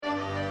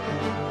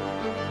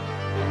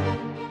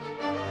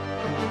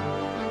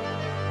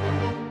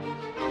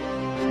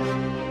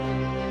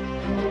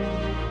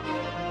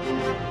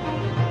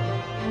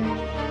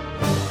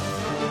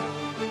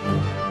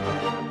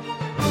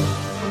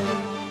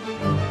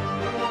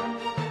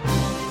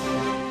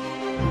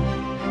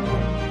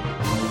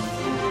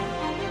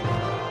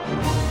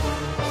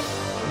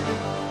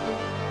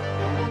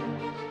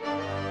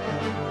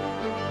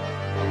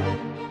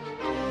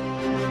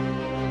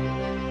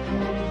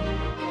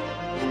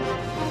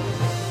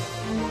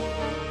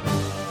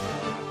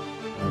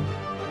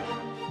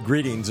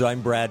Greetings,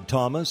 I'm Brad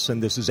Thomas,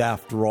 and this is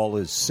After All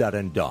Is Said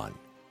and Done.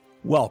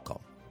 Welcome.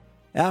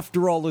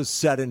 After all is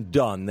said and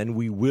done, then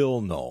we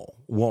will know,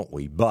 won't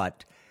we?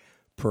 But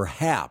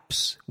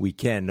perhaps we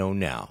can know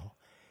now,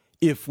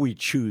 if we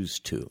choose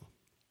to.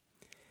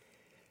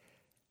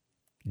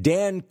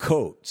 Dan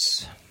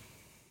Coats,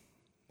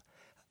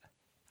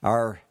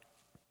 our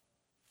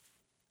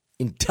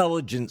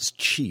intelligence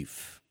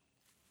chief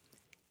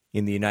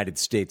in the United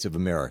States of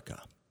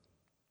America,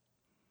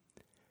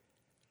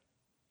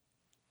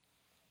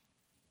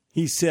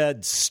 he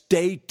said,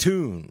 stay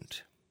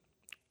tuned.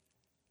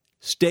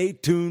 Stay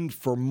tuned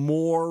for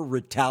more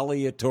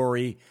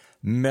retaliatory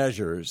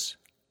measures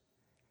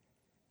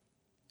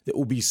that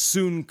will be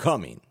soon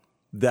coming,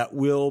 that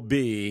will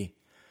be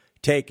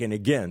taken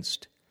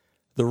against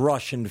the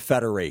Russian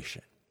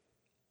Federation.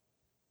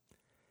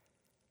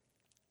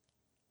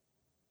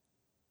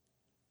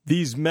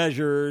 These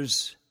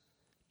measures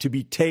to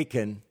be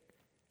taken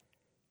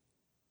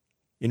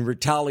in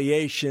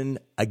retaliation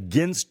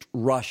against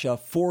Russia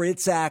for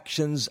its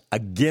actions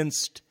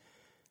against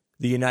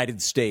the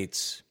United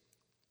States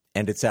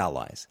and its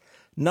allies.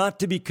 Not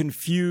to be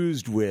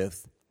confused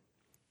with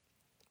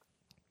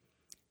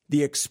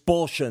the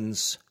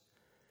expulsions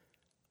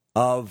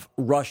of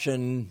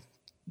Russian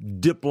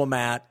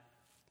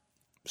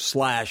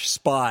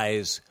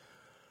diplomat/spies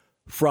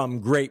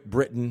from Great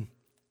Britain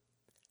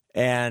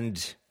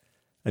and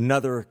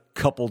another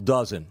couple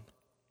dozen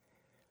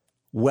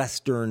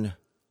Western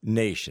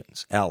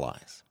nations,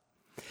 allies.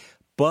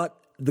 But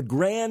the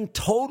grand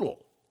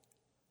total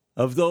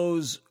of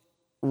those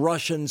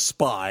Russian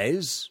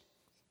spies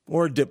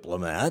or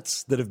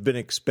diplomats that have been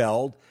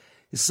expelled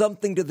is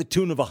something to the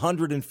tune of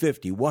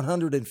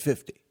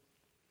 150.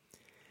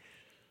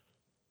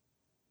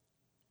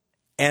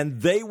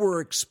 And they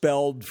were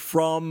expelled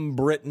from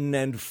Britain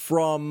and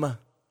from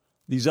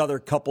these other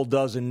couple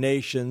dozen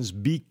nations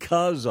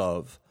because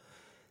of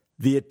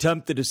the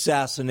attempted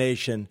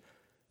assassination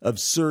of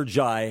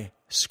Sergei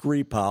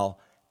Skripal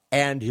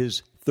and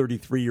his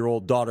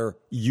 33-year-old daughter,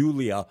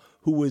 Yulia,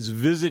 who was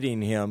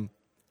visiting him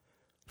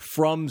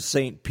from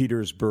St.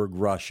 Petersburg,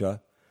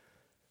 Russia,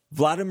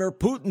 Vladimir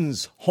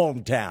Putin's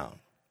hometown,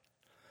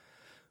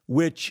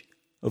 which,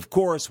 of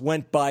course,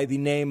 went by the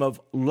name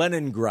of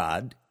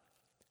Leningrad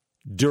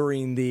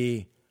during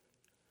the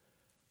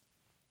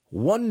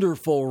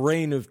wonderful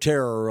reign of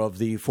terror of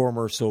the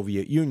former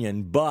Soviet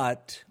Union,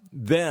 but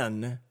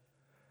then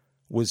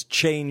was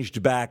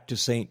changed back to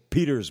St.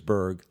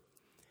 Petersburg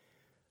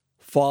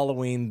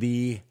following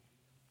the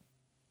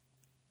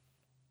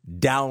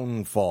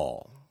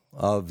downfall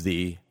of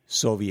the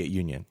Soviet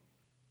Union.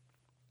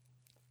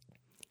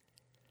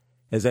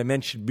 As I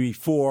mentioned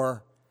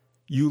before,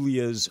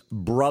 Yulia's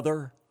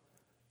brother,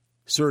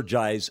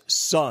 Sergei's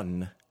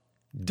son,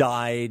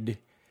 died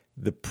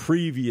the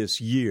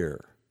previous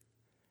year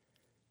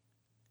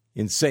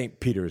in St.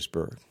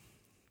 Petersburg.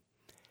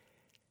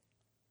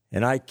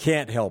 And I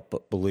can't help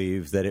but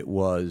believe that it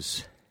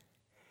was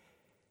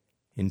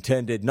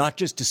intended not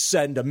just to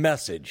send a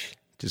message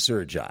to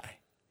Sergei,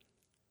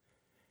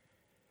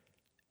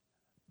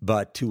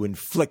 but to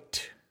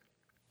inflict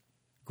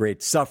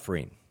great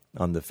suffering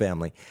on the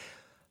family.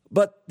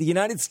 But the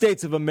United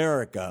States of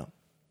America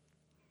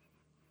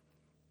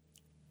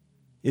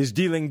is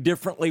dealing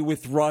differently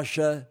with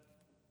Russia,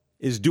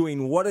 is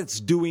doing what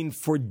it's doing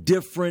for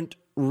different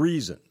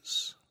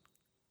reasons.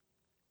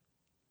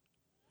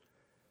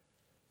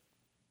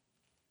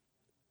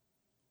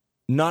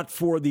 Not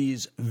for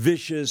these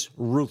vicious,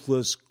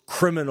 ruthless,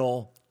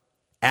 criminal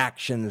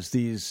actions,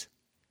 these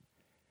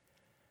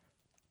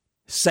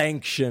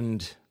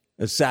sanctioned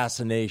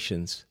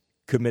assassinations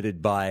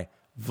committed by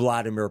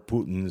Vladimir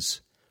Putin's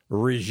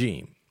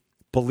regime,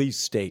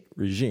 police state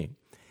regime.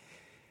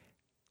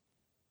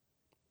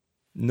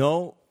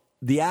 No,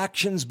 the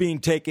actions being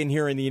taken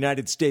here in the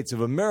United States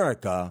of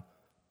America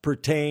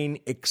pertain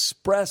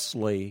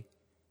expressly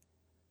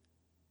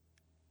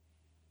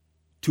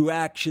to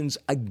actions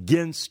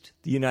against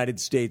the United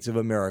States of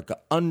America,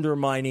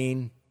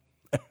 undermining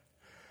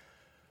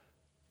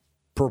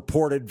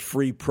purported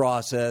free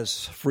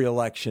process, free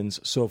elections,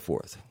 so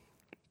forth.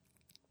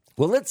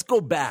 Well, let's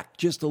go back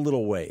just a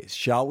little ways,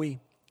 shall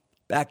we?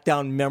 Back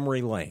down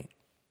memory lane.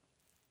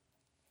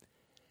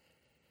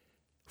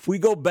 If we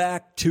go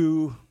back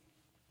to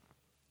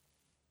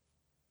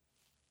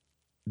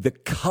the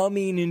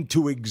coming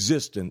into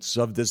existence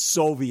of the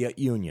Soviet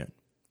Union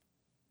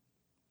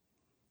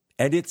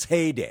and its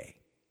heyday,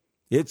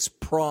 its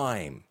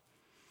prime,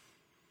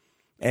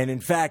 and in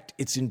fact,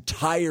 its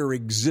entire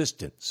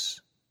existence,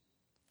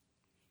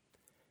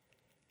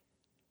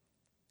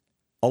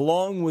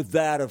 along with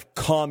that of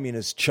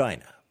communist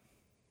China,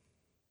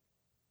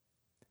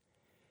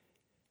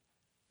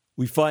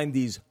 we find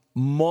these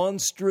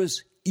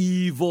monstrous,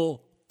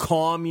 evil,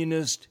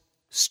 communist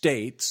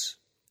states,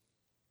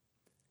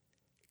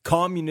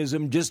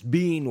 communism just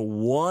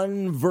being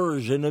one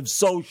version of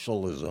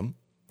socialism,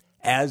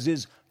 as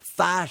is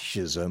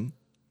fascism.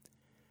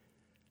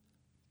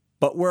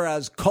 But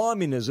whereas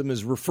communism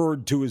is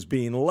referred to as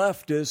being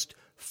leftist,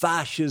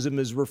 fascism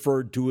is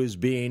referred to as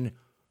being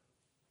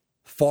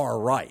far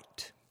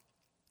right,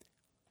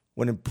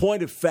 when in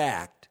point of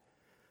fact,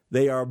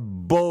 they are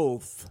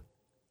both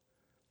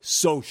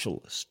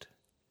socialist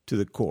to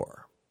the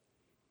core,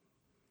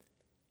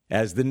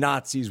 as the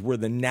Nazis were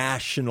the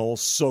National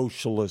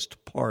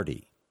Socialist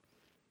Party.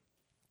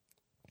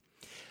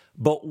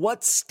 But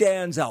what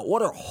stands out?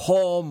 What are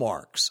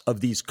hallmarks of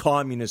these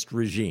communist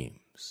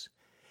regimes?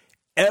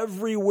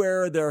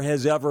 Everywhere there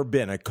has ever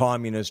been a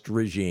communist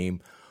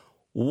regime,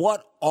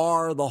 what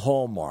are the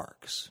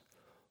hallmarks?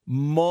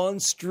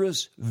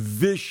 Monstrous,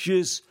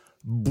 vicious,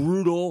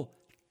 brutal,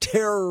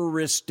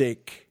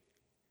 terroristic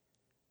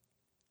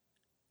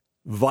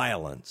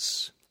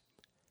violence,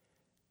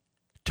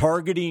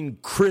 targeting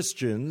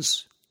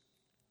Christians,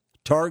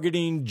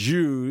 targeting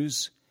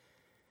Jews,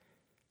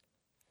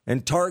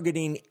 and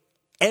targeting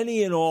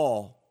any and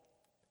all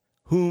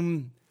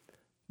whom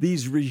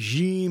these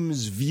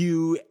regimes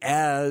view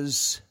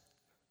as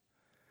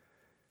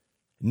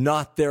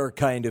not their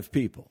kind of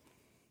people.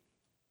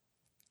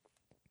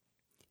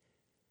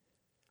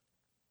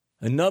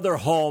 Another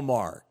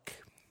hallmark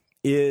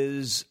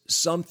is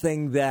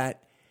something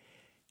that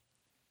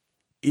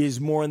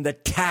is more in the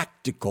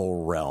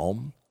tactical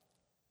realm,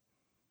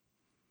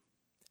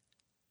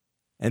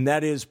 and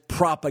that is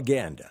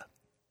propaganda.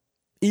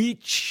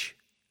 Each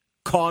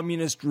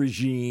communist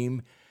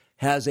regime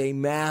has a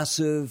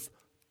massive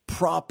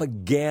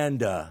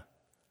propaganda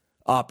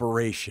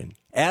operation,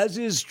 as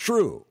is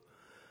true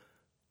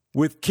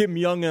with Kim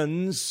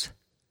Jong-un's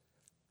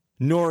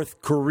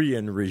North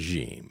Korean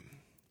regime,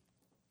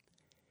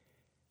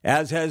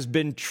 as has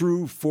been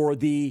true for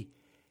the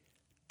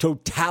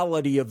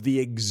totality of the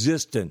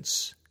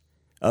existence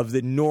of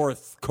the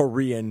North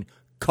Korean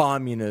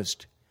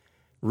communist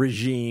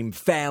regime,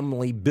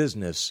 family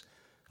business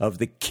of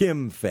the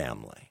Kim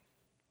family.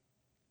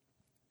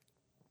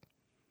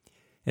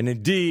 And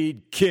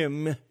indeed,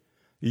 Kim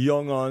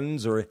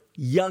Jong-un's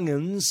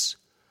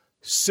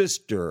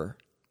sister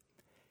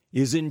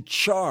is in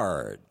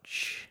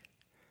charge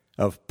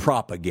of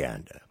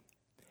propaganda.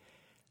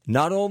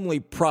 Not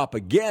only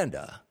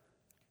propaganda,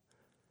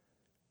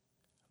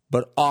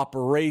 but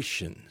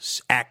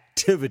operations,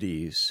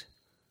 activities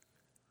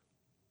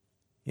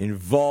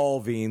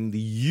involving the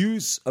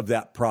use of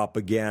that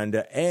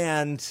propaganda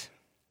and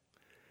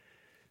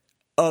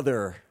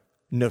other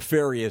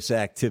nefarious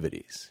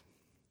activities.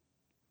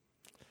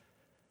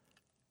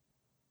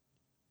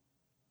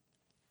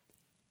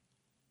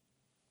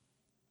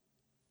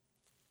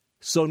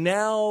 So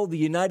now the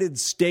United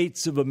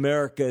States of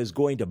America is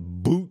going to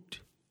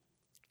boot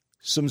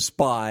some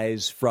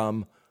spies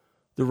from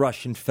the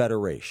Russian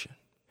Federation.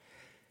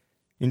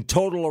 In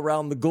total,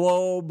 around the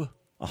globe,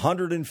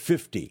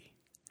 150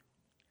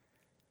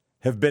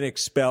 have been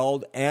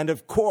expelled. And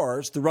of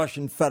course, the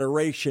Russian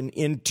Federation,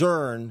 in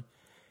turn,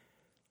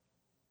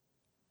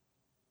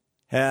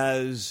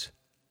 has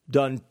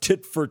done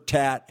tit for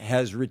tat,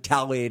 has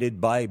retaliated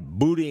by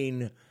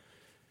booting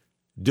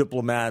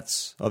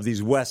diplomats of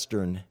these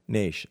Western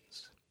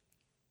nations.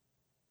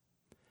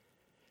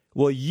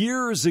 Well,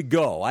 years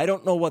ago, I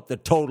don't know what the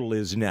total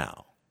is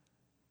now.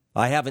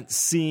 I haven't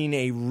seen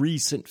a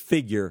recent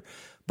figure,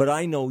 but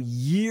I know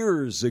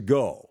years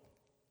ago,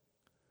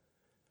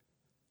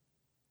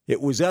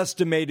 it was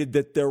estimated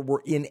that there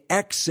were in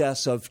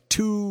excess of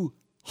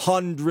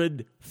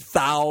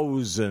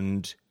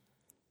 200,000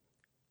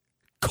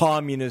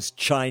 communist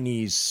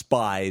Chinese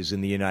spies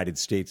in the United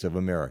States of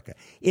America.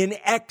 In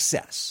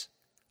excess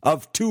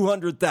of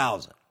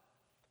 200,000.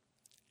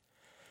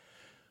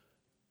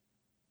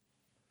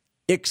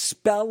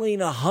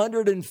 Expelling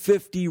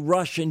 150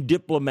 Russian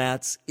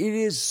diplomats, it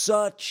is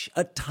such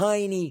a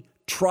tiny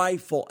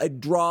trifle, a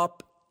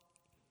drop,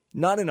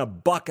 not in a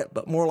bucket,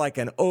 but more like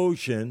an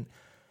ocean.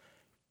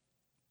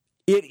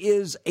 It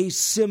is a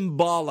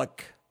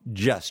symbolic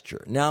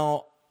gesture.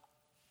 Now,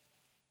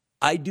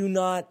 I do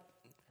not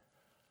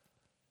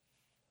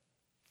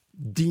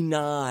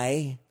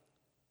deny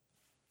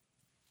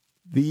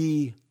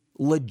the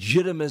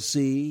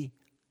legitimacy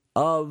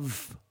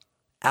of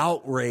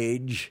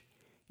outrage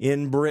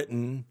in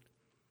Britain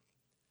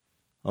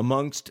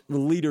amongst the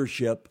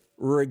leadership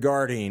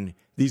regarding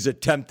these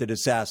attempted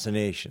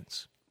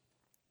assassinations.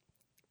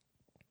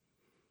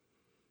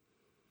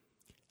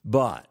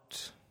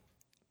 But,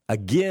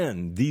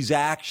 again, these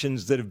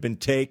actions that have been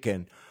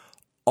taken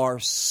are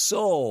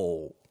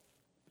so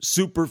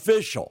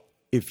superficial,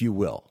 if you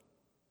will,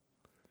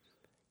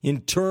 in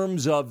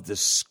terms of the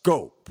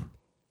scope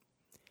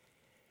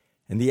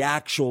and the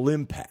actual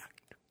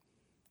impact,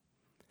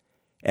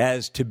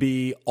 as to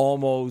be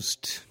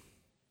almost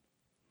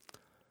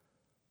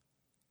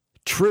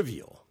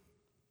trivial.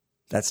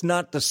 That's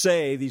not to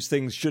say these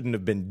things shouldn't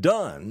have been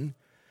done,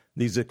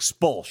 these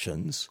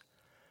expulsions,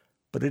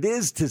 but it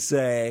is to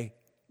say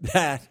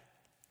that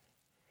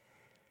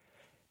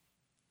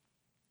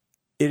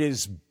it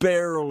is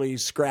barely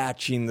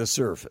scratching the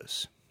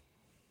surface.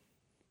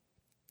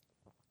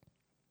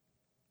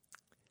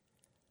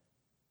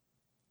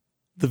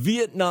 The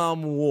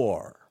Vietnam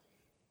War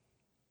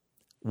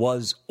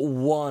was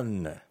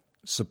won,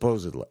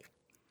 supposedly,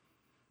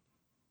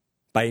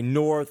 by the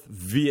North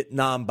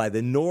Vietnamese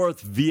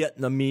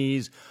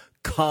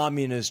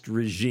communist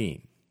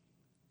regime.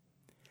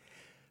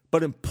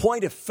 But in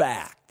point of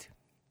fact,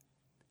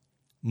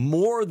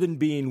 more than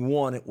being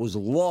won, it was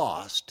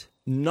lost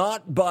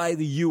not by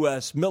the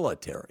U.S.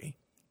 military,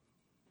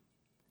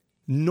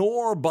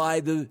 nor by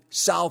the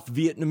South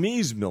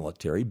Vietnamese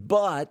military,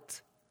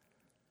 but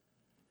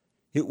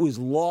it was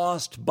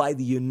lost by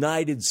the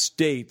United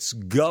States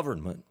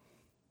government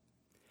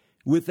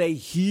with a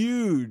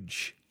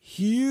huge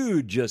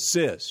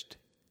assist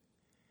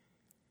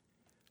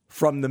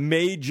from the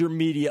major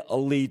media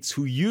elites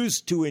who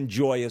used to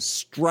enjoy a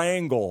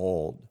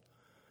stranglehold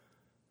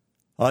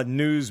on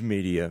news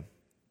media,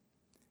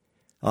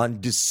 on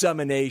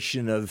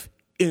dissemination of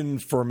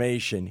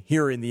information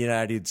here in the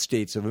United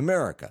States of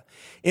America.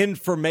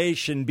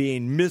 Information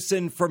being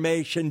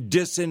misinformation,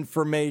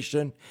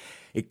 disinformation,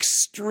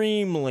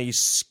 extremely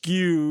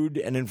skewed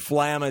and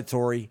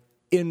inflammatory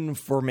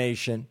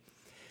information,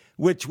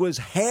 which was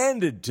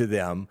handed to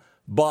them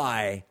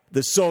by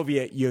the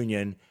Soviet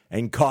Union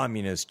and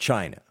Communist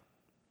China.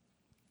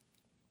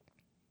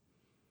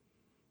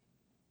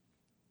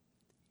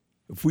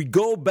 If we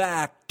go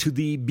back to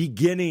the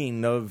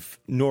beginning of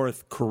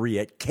North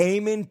Korea, it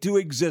came into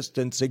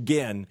existence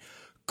again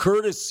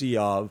courtesy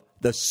of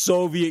the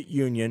Soviet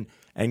Union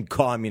and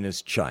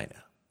Communist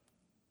China.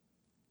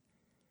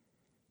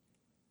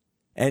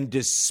 And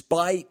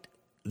despite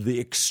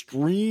the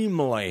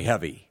extremely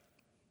heavy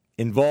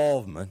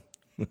involvement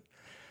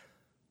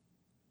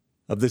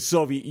of the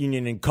Soviet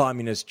Union and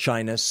Communist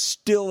China,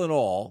 still in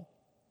all,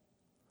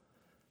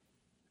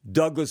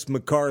 Douglas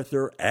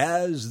MacArthur,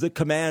 as the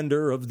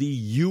commander of the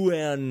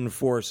UN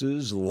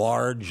forces,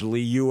 largely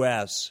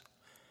U.S.,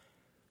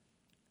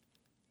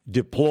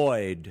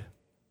 deployed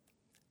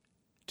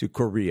to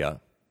Korea,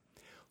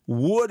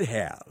 would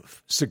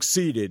have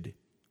succeeded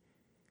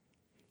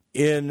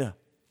in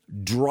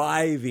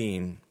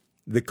driving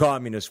the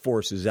communist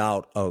forces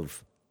out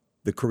of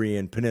the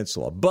Korean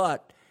Peninsula.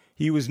 But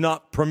he was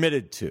not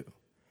permitted to.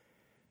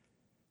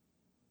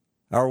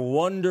 Our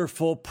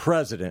wonderful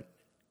president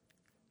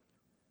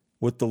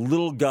with the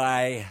little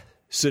guy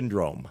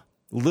syndrome,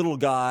 little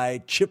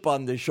guy, chip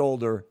on the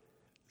shoulder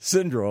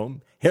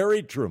syndrome,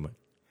 Harry Truman,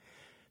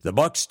 the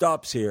buck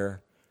stops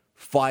here,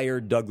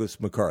 fired Douglas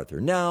MacArthur.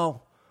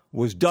 Now,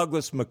 was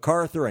Douglas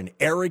MacArthur an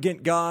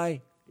arrogant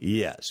guy?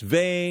 Yes.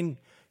 Vain,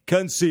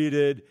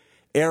 conceited,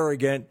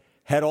 arrogant,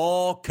 had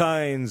all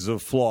kinds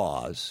of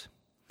flaws.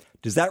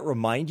 Does that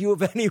remind you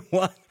of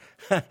anyone?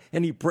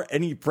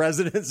 Any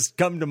presidents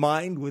come to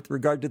mind with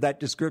regard to that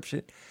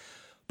description?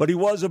 But he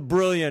was a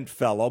brilliant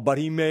fellow, but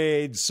he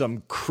made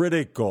some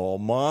critical,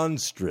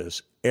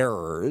 monstrous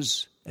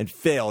errors and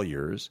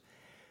failures,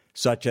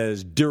 such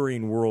as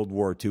during World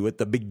War II, at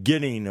the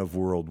beginning of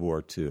World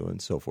War II,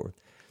 and so forth.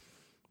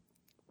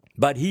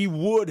 But he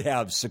would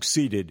have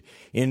succeeded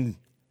in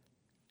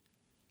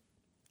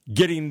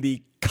getting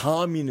the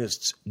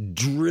communists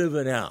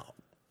driven out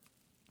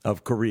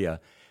of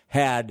Korea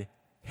had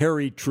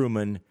Harry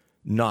Truman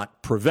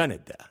not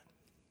prevented that.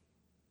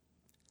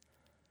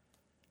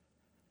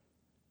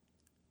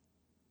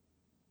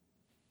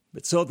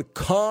 But so the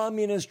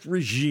communist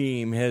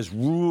regime has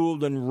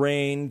ruled and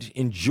reigned,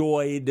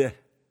 enjoyed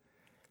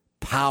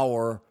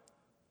power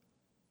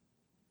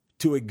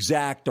to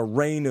exact a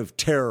reign of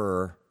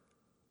terror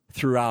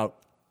throughout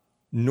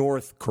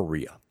North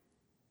Korea,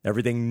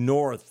 everything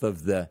north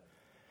of the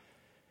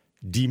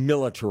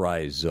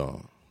demilitarized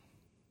zone,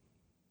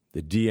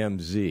 the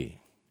DMZ.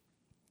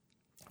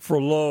 For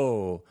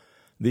lo,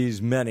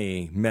 these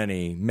many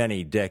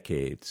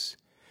decades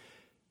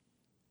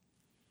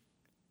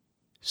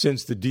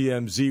since the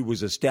DMZ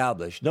was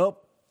established,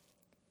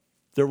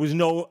 there was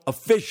no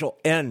official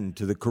end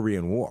to the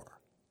Korean War.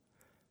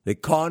 The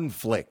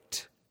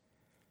conflict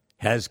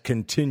has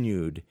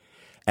continued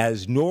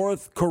as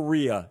North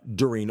Korea,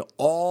 during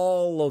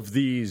all of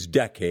these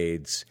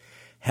decades,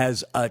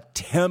 has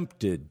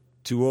attempted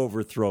to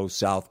overthrow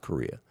South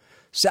Korea.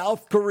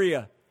 South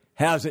Korea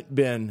hasn't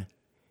been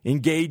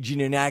engaging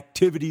in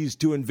activities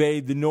to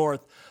invade the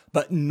North,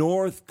 but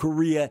North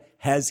Korea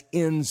has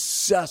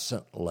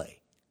incessantly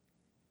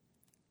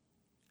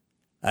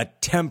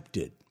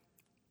attempted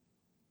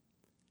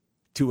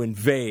to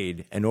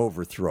invade and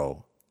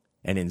overthrow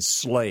and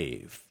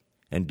enslave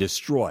and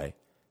destroy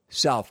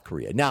South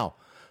Korea. Now,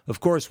 of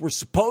course, we're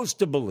supposed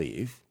to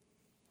believe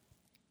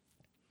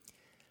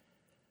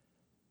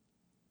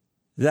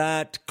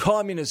that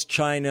Communist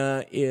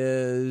China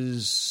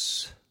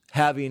is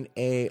having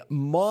a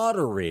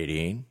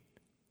moderating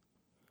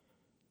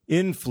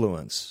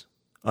influence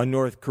on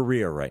North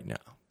Korea right now.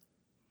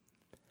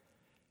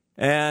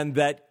 And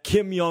that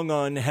Kim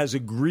Jong-un has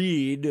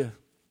agreed,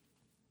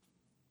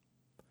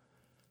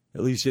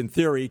 at least in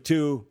theory,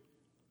 to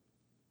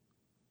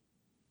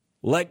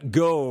let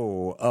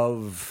go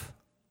of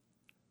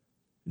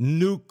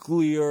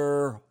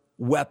nuclear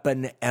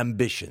weapon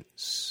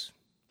ambitions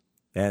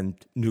and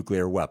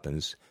nuclear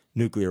weapons,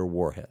 nuclear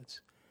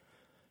warheads.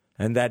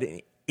 And that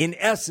in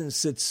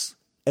essence, it's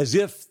as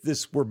if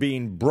this were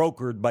being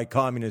brokered by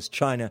Communist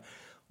China,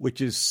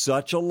 which is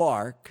such a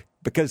lark,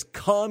 because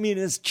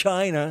Communist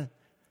China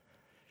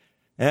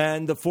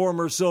and the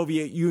former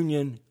Soviet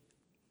Union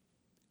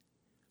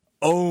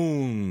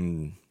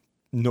own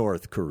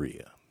North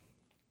Korea.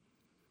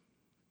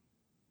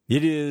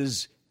 It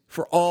is,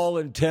 for all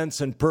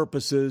intents and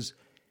purposes,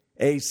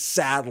 a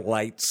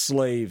satellite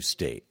slave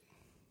state.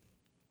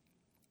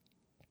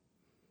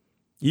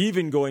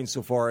 Even going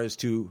so far as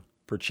to,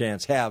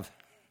 perchance, have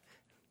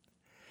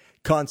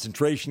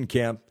concentration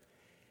camp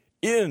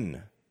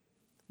in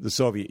the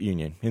Soviet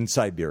Union, in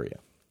Siberia.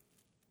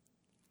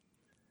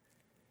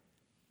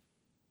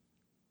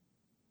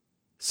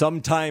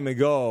 Some time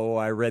ago,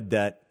 I read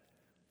that,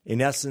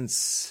 in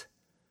essence,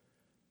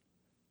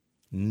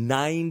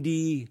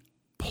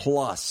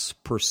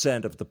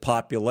 90+% of the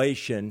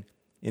population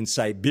in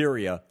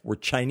Siberia were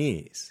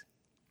Chinese.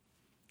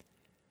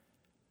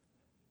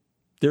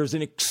 There's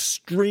an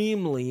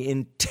extremely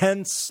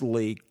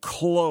intensely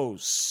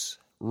close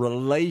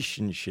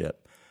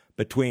relationship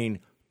between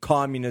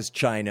Communist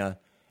China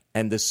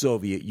and the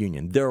Soviet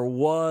Union. There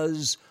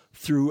was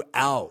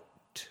throughout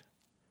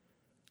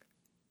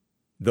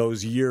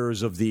those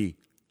years of the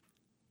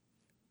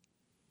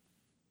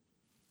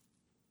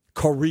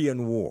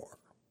Korean War.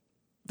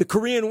 The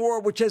Korean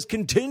War, which has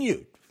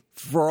continued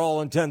for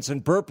all intents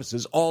and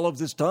purposes all of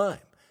this time.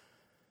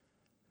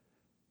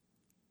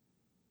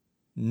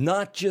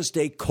 Not just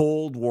a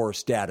Cold War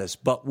status,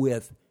 but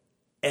with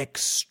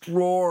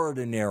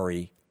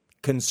extraordinary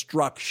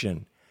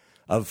construction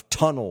of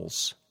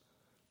tunnels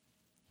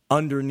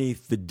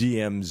underneath the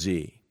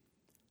DMZ.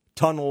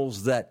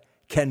 Tunnels that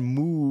can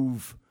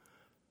move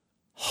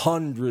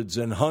hundreds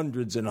and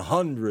hundreds and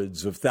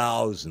hundreds of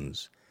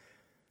thousands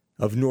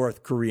of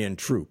North Korean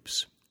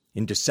troops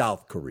into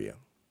South Korea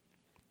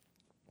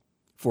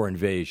for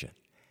invasion.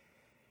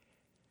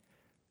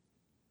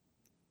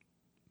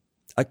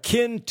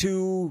 Akin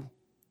to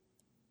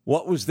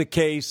what was the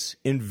case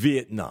in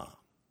Vietnam.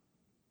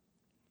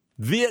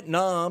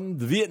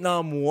 The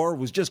Vietnam War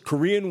was just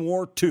Korean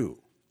War II.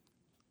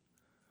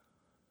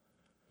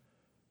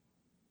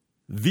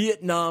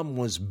 Vietnam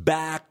was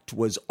backed,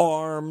 was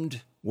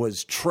armed,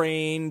 was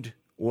trained,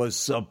 was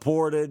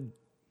supported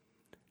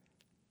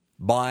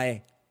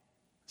by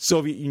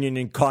Soviet Union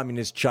and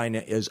Communist China,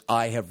 as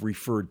I have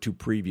referred to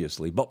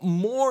previously. But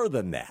more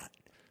than that,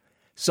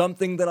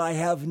 something that I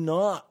have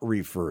not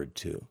referred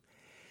to,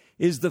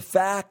 is the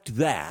fact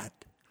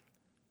that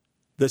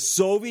the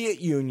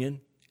Soviet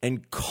Union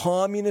and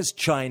Communist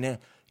China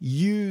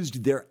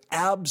used their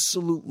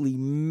absolutely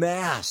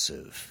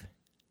massive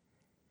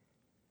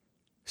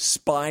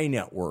spy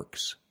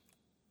networks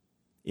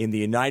in the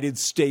United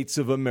States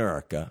of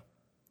America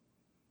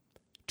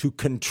to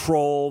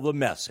control the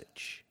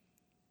message,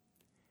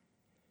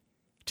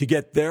 to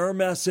get their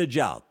message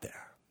out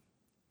there.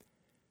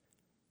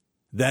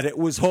 That it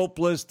was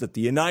hopeless, that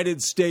the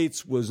United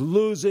States was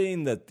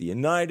losing, that the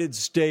United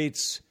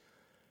States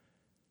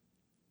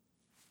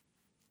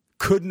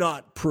could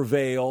not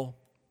prevail,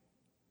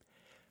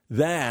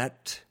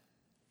 that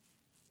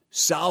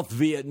South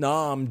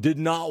Vietnam did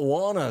not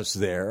want us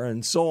there,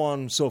 and so on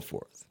and so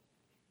forth.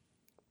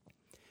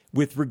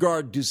 With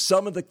regard to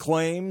some of the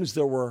claims,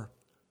 there were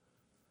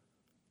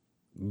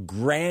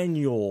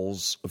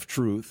granules of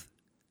truth,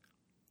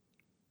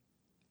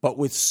 but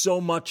with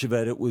so much of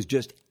it, it was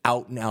just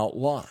out-and-out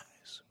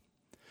lies.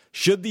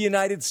 Should the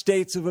United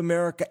States of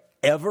America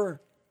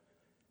ever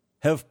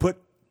have put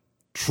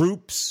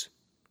troops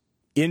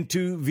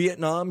into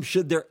Vietnam?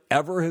 Should there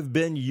ever have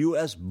been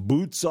U.S.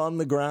 boots on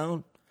the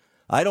ground?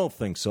 I don't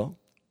think so.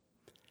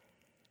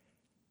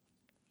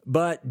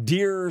 But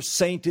dear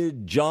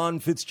sainted John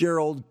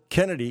Fitzgerald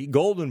Kennedy,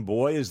 Golden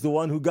Boy, is the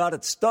one who got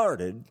it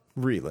started,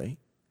 really.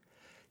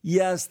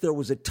 Yes, there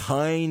was a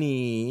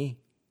tiny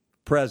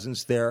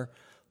presence there,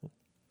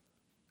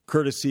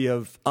 courtesy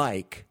of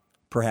Ike,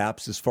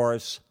 perhaps, as far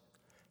as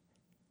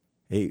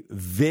a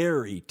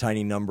very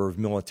tiny number of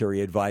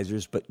military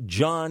advisors. But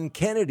John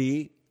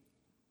Kennedy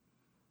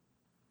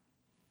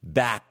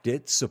backed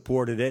it,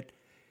 supported it.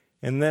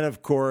 And then,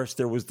 of course,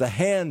 there was the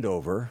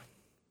handover,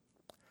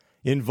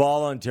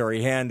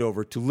 involuntary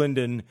handover to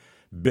Lyndon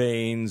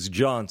Baines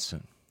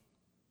Johnson,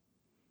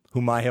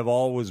 whom I have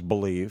always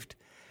believed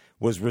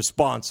was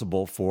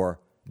responsible for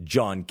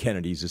John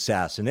Kennedy's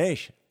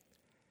assassination.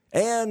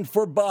 And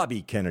for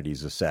Bobby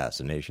Kennedy's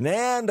assassination.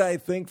 And I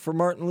think for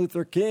Martin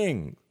Luther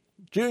King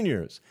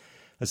Jr.'s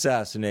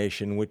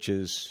assassination, which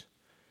is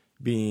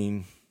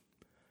being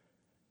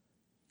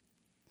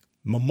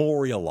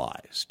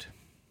memorialized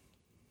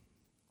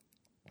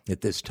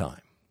at this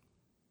time.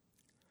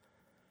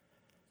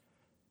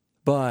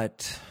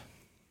 But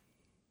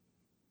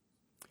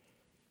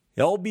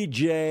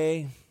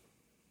LBJ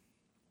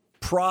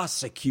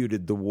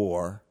prosecuted the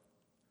war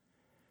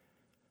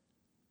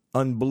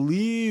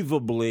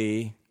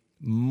unbelievably,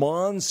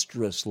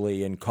 monstrously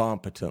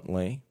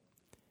incompetently,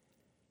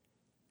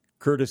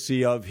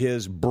 courtesy of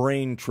his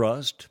brain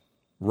trust,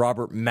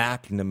 Robert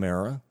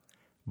McNamara,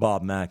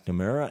 Bob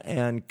McNamara,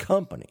 and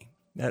company.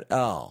 et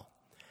al.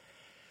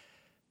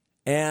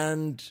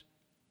 And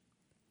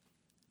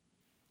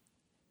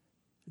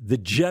the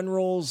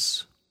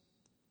generals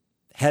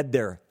had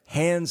their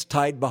hands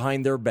tied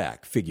behind their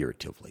back,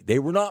 figuratively. They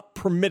were not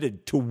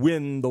permitted to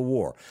win the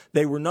war.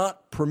 They were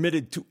not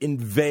permitted to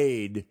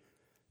invade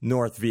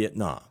North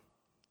Vietnam.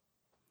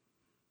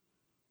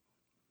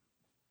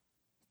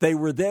 They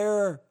were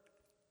there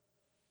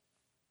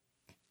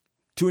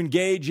to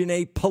engage in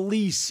a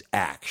police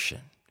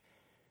action.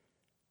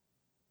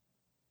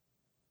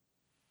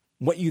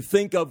 What you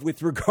think of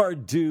with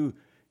regard to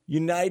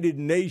United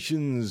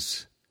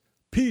Nations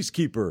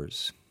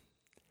peacekeepers.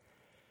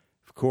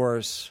 Of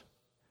course,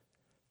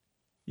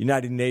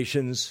 United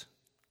Nations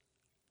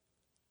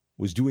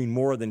was doing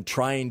more than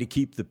trying to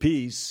keep the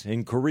peace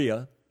in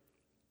Korea.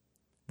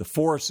 The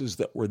forces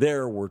that were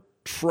there were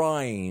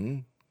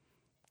trying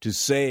to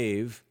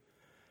save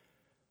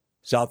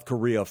South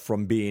Korea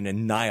from being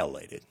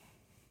annihilated.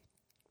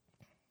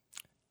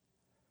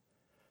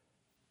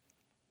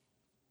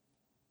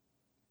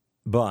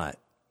 But,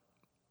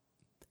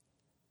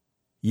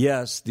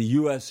 yes, the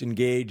U.S.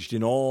 engaged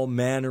in all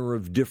manner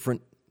of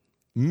different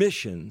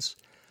missions,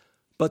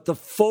 but the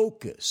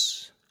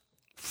focus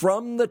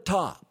from the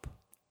top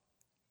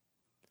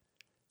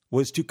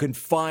was to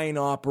confine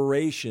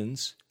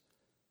operations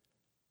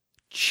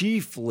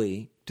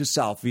chiefly to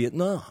South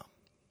Vietnam.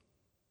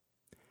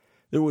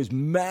 There was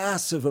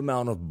massive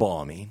amount of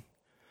bombing,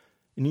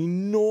 an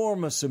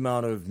enormous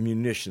amount of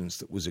munitions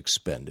that was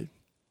expended.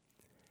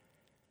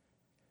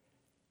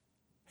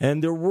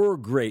 And there were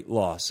great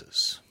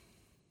losses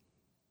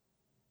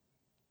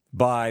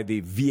by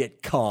the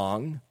Viet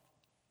Cong,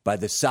 by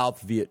the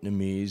South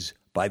Vietnamese,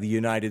 by the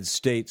United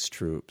States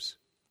troops.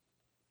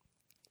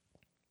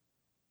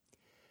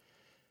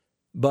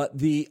 But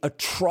the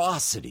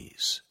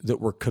atrocities that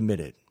were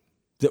committed,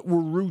 that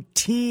were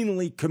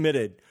routinely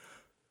committed,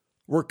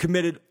 were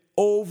committed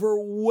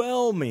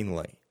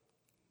overwhelmingly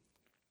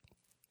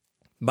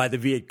by the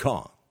Viet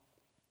Cong.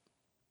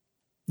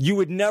 You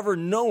would never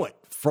know it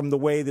from the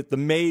way that the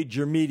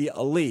major media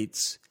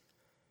elites,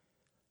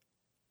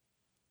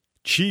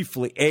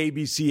 chiefly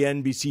ABC,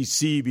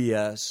 NBC,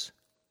 CBS,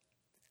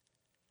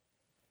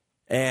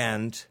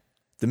 and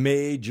the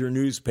major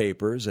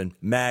newspapers and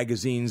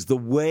magazines, the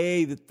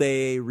way that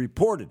they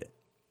reported it.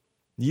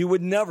 You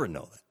would never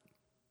know that.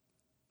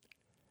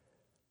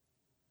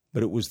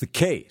 But it was the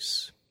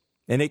case,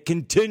 and it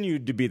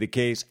continued to be the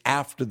case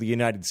after the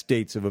United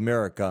States of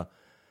America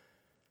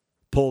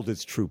pulled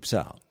its troops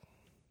out.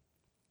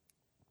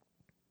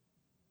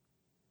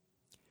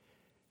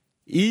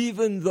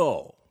 Even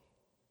though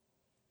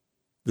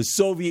the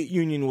Soviet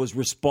Union was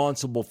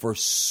responsible for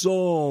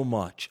so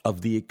much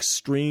of the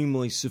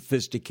extremely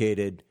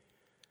sophisticated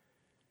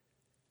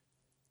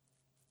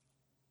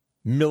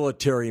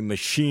military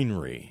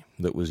machinery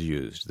that was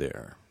used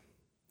there,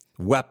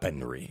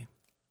 weaponry,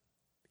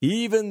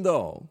 even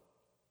though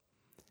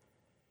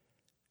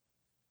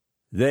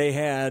they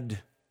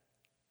had,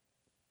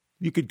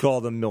 you could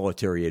call them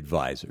military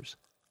advisors,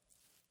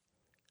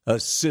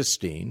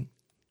 assisting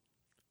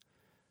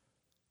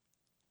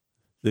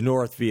the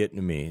North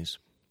Vietnamese,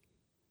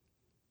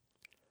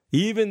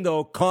 even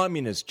though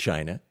Communist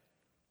China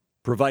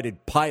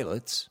provided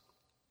pilots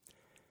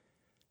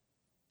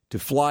to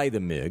fly the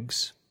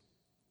MiGs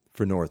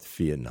for North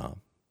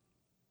Vietnam,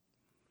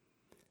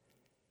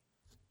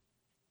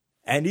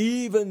 and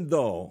even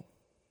though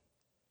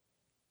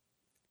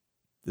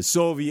the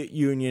Soviet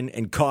Union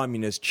and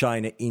Communist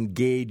China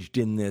engaged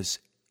in this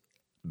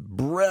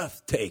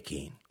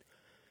breathtaking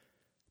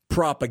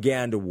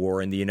propaganda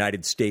war in the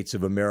United States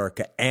of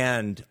America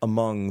and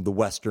among the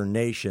Western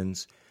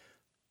nations,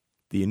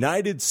 the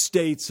United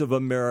States of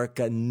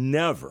America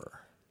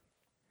never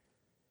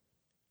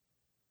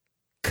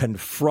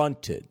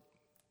confronted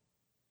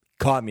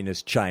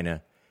Communist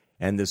China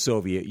and the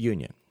Soviet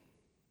Union.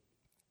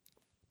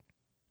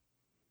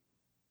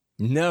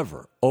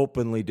 Never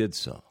openly did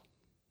so.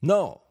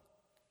 No.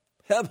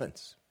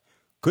 Heavens.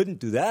 Couldn't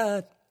do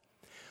that.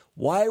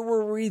 Why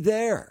were we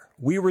there?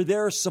 We were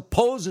there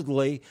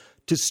supposedly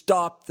to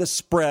stop the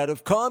spread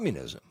of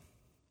communism.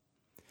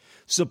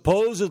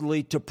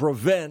 Supposedly to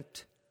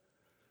prevent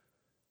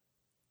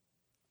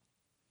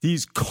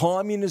these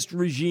communist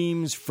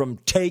regimes from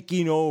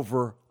taking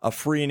over a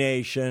free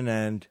nation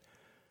and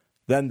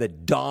then the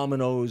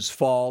dominoes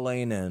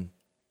falling and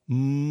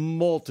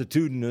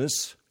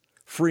multitudinous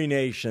free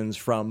nations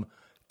from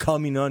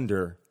coming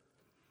under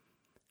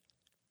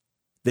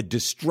the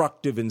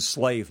destructive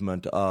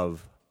enslavement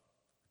of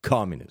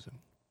communism.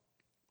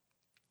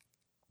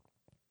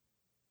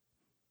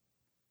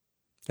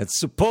 That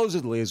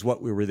supposedly is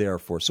what we were there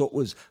for. So it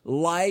was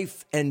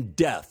life and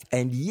death.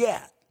 And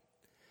yet,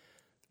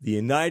 the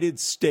United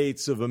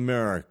States of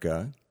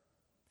America,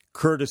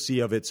 courtesy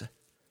of its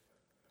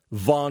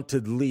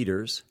vaunted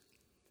leaders,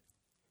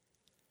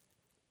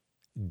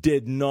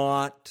 did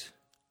not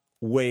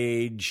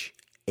wage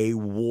a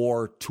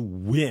war to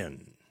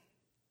win.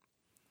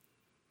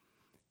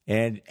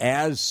 And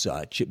as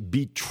such, it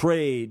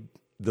betrayed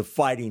the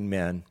fighting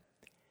men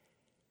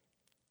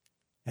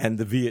and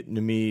the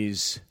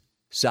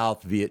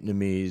South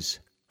Vietnamese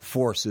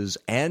forces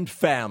and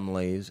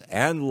families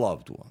and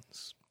loved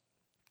ones.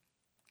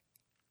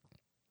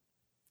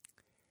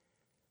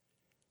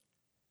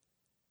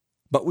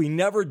 But we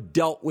never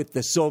dealt with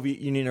the Soviet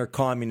Union or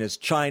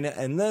Communist China.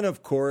 And then,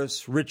 of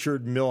course,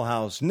 Richard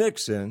Milhous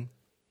Nixon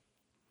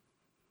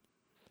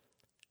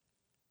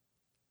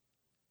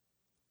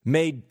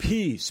made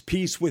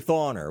peace with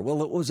honor.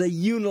 Well, it was a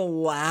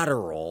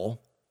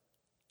unilateral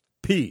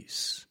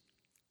peace,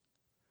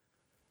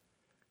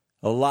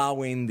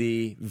 allowing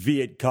the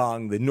Viet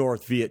Cong, the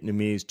North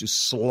Vietnamese, to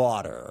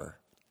slaughter,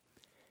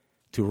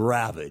 to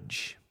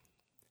ravage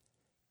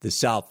the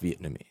South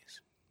Vietnamese.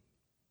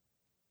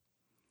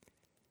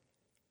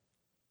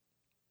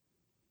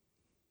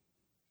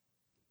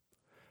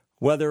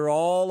 Whether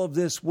all of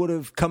this would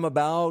have come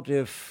about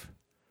if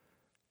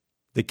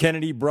the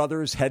Kennedy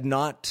brothers had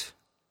not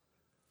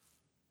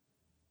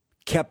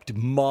kept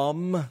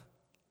mum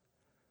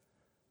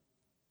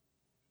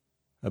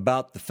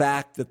about the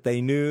fact that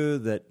they knew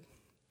that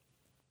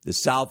the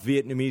South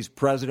Vietnamese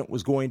president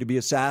was going to be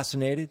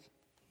assassinated.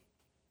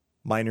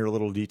 Minor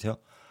little detail.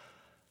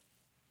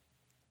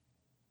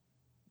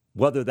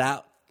 Whether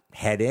that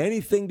had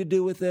anything to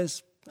do with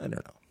this, I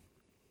don't know.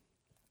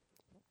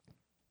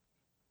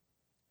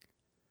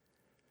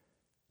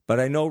 But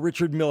I know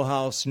Richard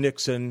Milhous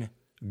Nixon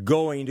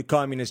going to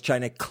communist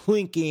China,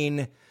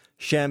 clinking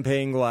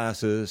champagne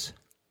glasses,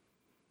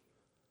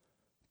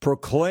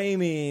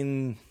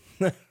 proclaiming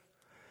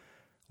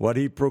what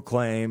he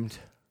proclaimed,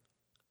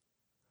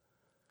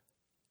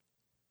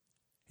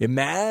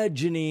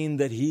 imagining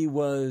that he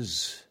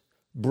was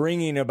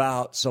bringing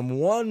about some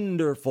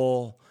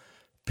wonderful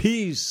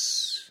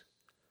peace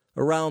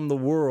around the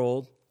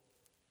world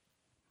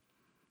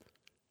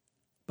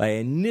by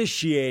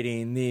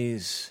initiating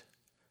these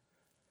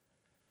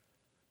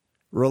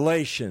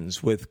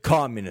relations with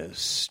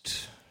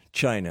communist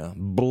China,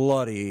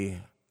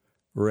 bloody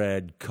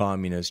red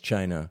communist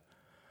China.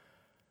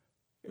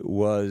 It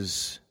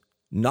was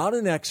not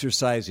an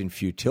exercise in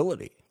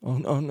futility.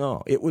 Oh,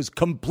 no. It was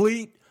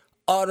complete,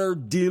 utter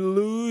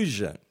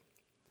delusion.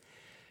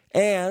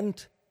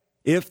 And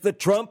if the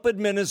Trump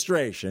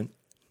administration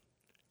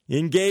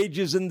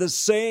engages in the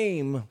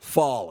same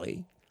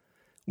folly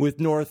with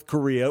North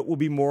Korea, it will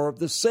be more of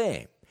the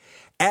same.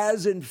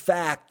 As, in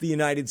fact, the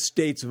United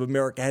States of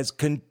America has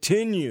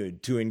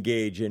continued to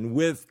engage in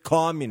with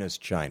communist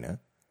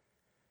China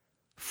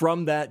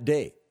from that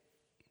date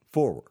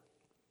forward.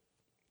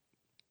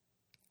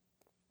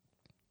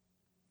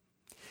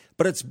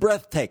 But it's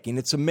breathtaking.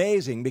 It's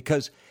amazing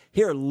because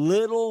here,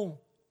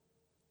 little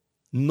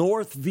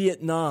North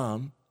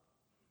Vietnam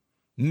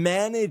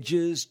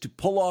manages to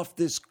pull off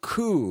this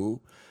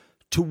coup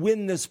to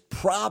win this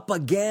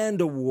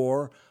propaganda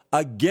war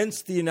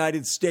against the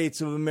United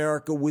States of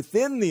America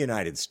within the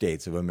United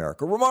States of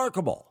America.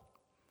 Remarkable.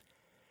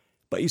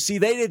 But you see,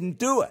 they didn't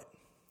do it.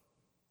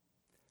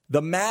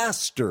 The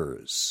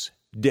masters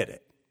did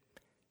it.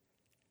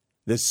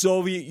 The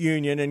Soviet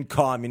Union and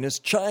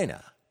Communist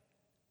China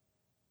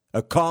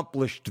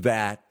accomplished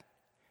that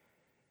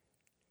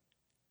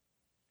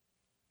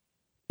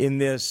in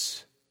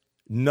this,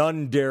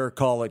 none dare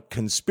call it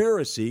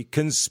conspiracy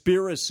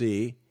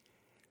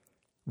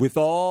with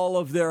all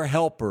of their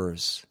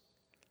helpers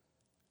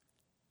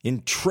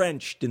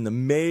entrenched in the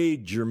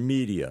major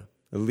media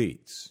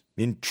elites,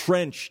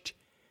 entrenched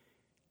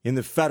in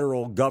the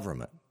federal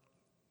government.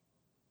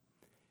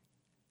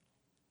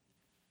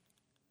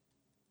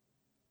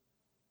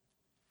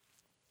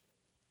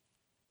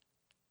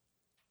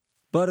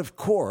 But of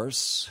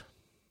course,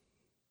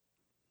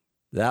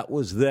 that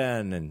was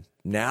then, and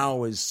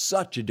now is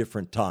such a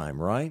different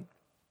time, right?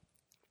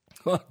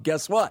 Well,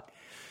 guess what?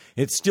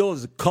 It still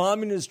is a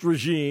communist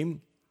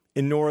regime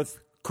in North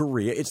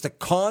Korea. It's the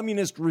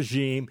communist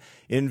regime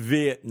in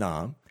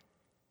Vietnam.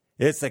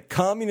 It's the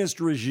communist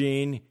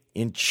regime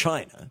in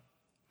China.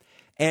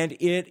 And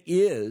it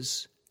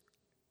is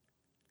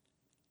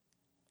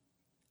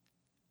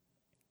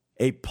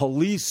a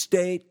police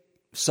state.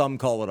 Some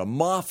call it a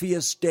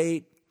mafia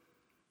state,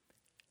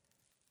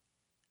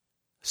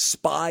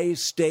 spy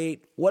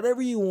state,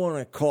 whatever you want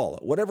to call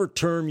it, whatever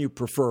term you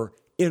prefer,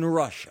 in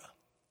Russia.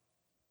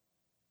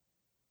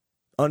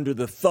 Under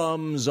the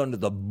thumbs, under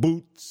the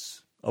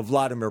boots of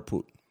Vladimir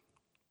Putin.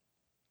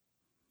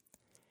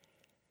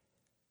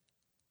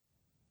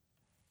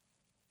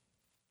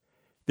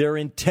 Their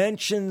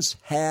intentions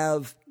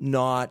have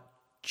not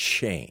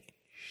changed.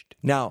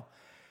 Now,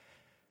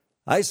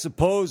 I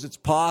suppose it's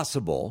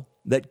possible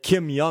that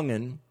Kim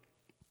Jong-un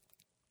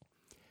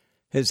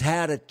has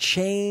had a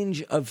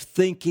change of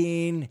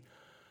thinking,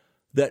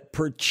 that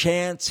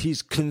perchance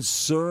he's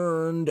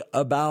concerned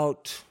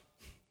about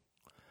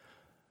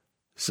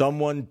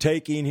someone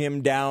taking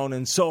him down,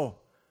 and so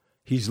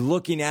he's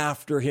looking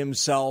after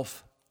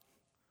himself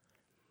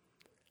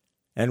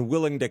and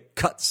willing to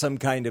cut some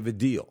kind of a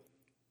deal.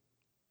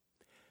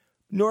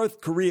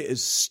 North Korea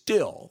is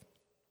still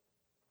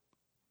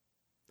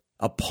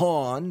a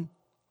pawn,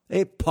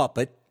 a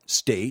puppet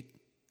state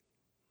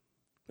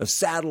a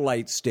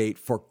satellite state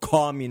for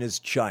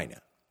communist China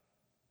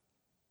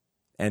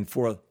and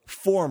for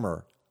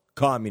former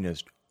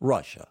communist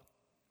Russia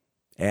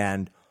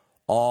and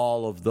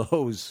all of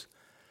those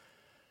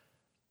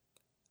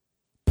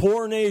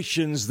poor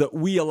nations that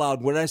we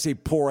allowed. When I say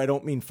poor, I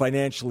don't mean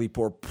financially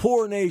poor.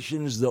 Poor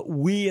nations that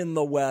we in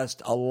the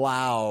West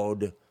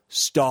allowed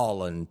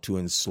Stalin to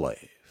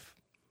enslave.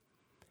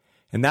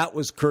 And that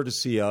was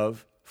courtesy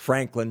of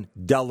Franklin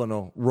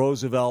Delano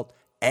Roosevelt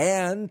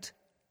and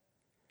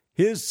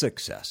his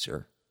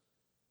successor,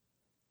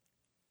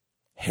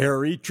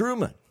 Harry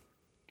Truman.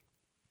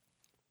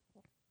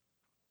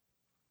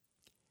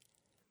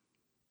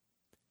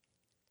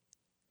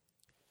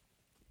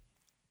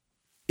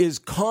 Is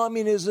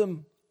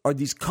communism, are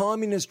these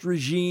communist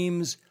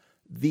regimes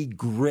the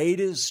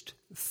greatest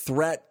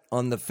threat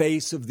on the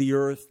face of the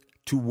earth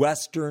to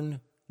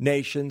Western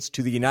nations,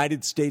 to the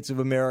United States of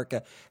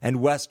America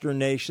and Western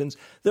nations?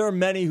 There are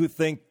many who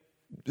think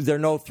they're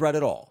no threat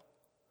at all,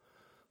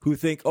 who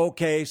think,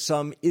 okay,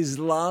 some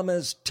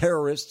Islamist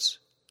terrorists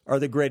are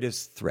the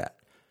greatest threat.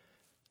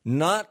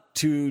 Not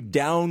to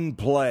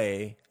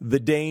downplay the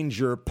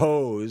danger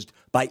posed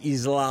by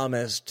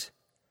Islamofascist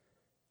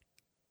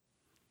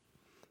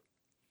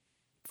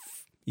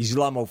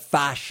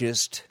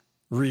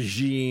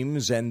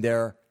regimes and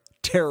their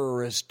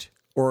terrorist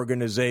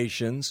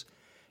organizations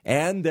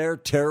and their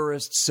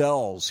terrorist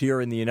cells here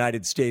in the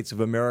United States of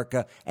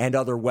America and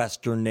other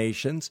Western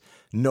nations,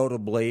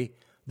 notably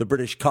the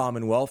British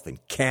Commonwealth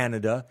and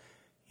Canada,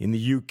 in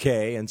the UK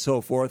and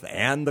so forth,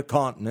 and the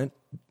continent,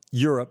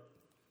 Europe.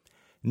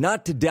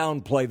 Not to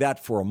downplay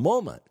that for a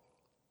moment.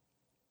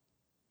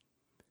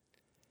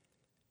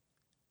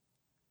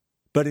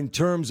 But in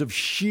terms of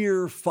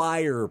sheer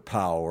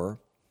firepower,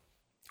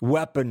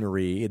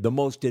 weaponry, the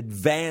most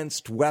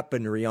advanced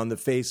weaponry on the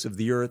face of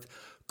the earth,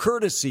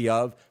 courtesy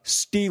of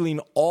stealing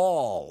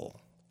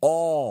all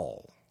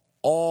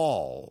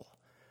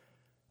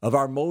of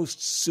our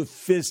most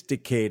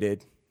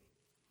sophisticated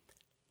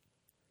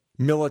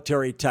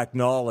military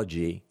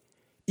technology,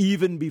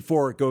 even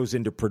before it goes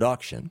into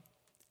production.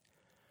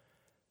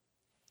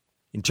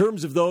 In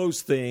terms of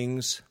those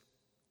things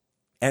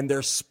and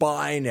their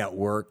spy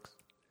network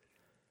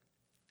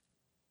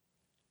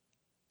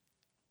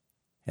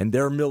and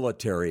their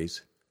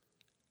militaries,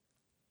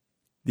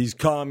 these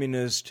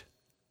communist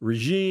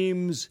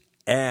regimes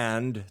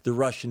and the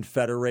Russian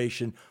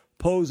Federation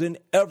pose an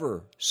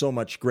ever so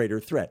much greater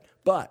threat.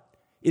 But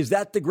is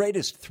that the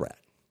greatest threat?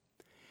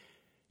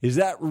 Is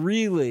that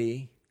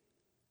really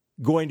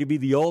going to be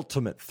the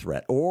ultimate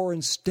threat? Or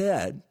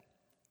instead,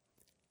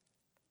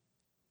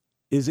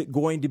 is it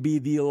going to be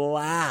the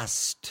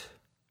last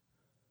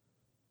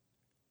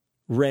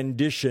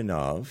rendition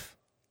of,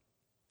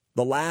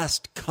 the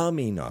last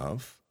coming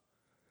of,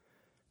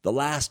 the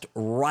last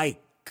Reich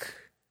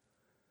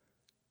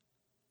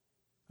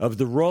of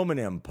the Roman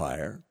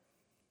Empire,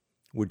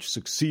 which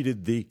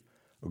succeeded the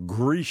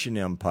Grecian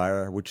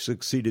Empire, which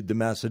succeeded the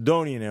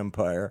Macedonian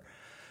Empire,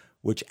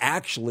 which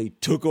actually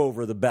took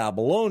over the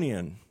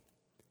Babylonian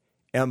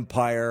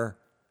Empire,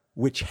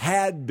 which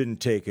had been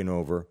taken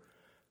over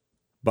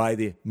by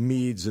the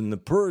Medes and the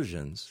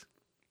Persians?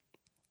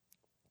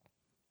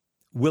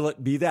 Will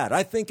it be that?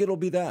 I think it'll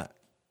be that.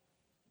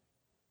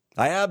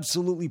 I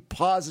absolutely,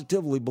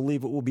 positively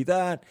believe it will be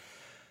that,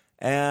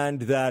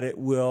 and that it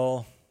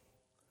will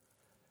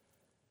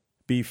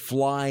be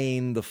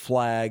flying the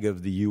flag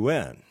of the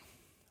UN.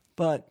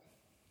 But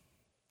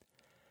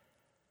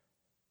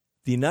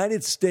the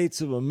United States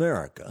of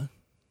America,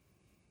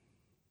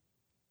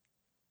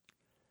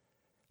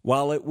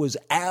 while it was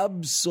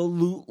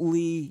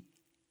absolutely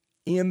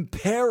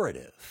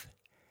imperative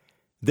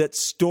that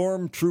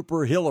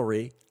Stormtrooper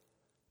Hillary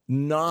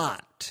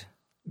not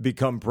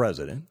become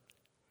president,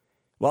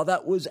 while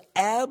that was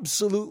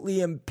absolutely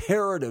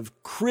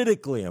imperative,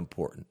 critically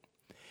important,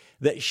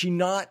 that she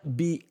not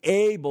be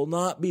able,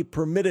 not be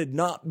permitted,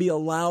 not be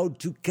allowed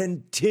to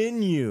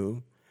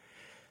continue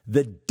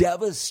the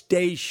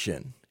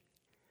devastation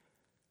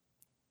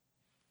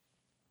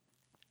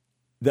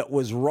that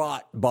was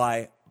wrought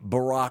by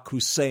Barack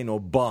Hussein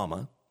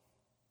Obama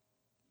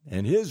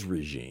and his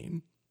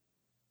regime,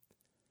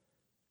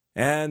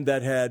 and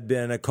that had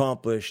been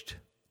accomplished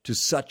to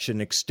such an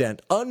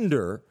extent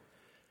under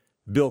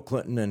Bill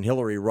Clinton and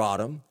Hillary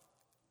Rodham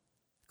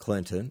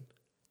Clinton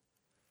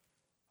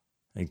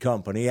and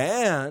company,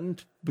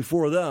 and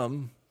before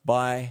them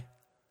by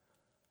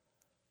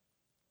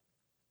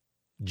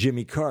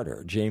Jimmy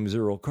Carter, James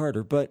Earl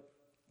Carter. But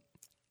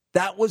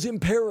that was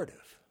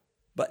imperative.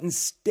 But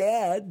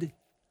instead,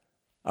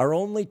 our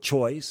only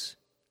choice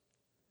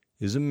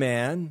is a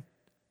man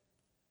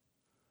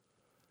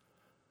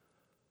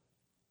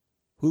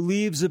who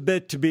leaves a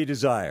bit to be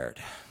desired.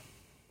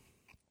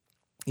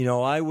 You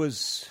know,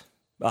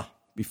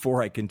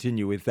 before I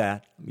continue with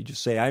that, let me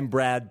just say I'm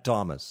Brad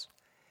Thomas.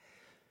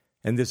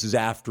 And this is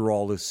after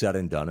all is said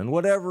and done. And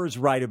whatever is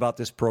right about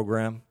this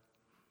program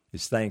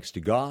is thanks to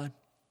God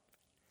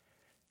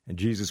and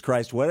Jesus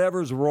Christ.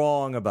 Whatever is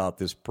wrong about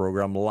this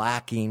program,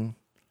 lacking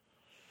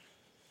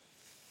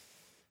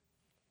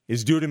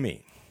is due to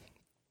me.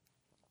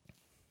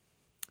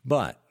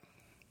 But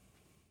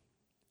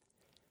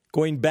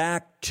going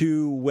back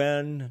to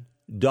when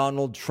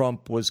Donald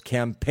Trump was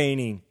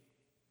campaigning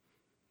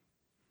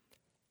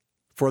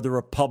for the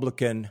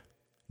Republican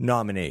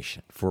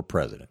nomination for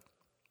president,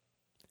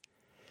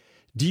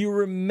 do you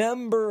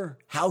remember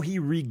how he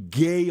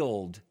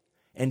regaled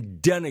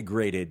and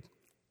denigrated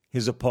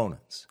his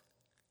opponents?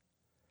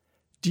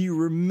 Do you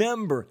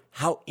remember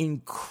how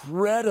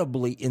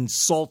incredibly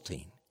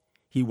insulting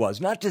he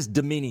was? Not just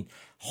demeaning,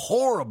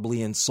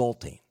 horribly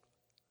insulting.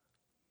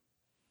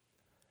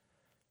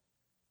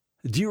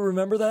 Do you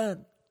remember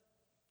that?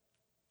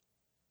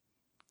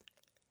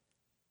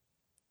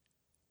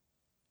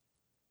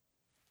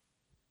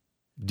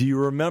 Do you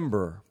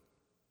remember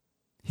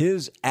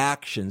his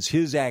actions,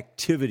 his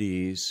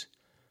activities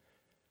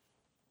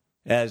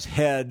as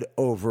head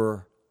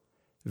over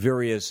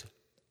various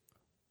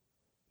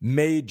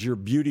major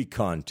beauty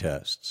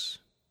contests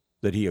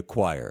that he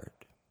acquired?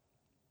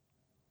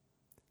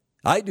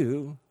 I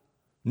do.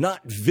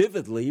 Not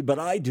vividly, but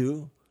I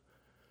do.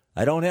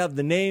 I don't have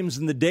the names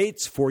and the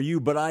dates for you,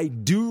 but I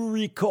do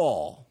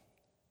recall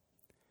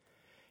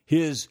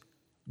his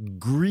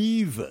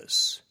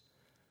grievous,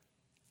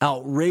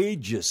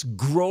 outrageous,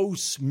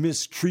 gross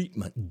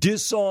mistreatment,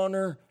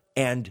 dishonor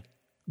and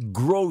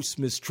gross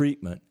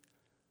mistreatment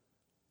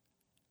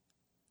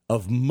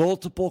of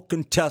multiple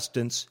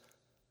contestants,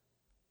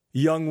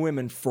 young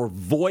women, for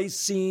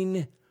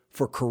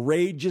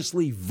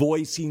courageously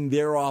voicing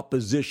their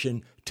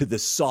opposition to the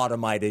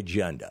sodomite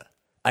agenda.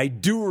 I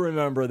do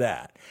remember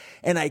that.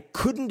 And I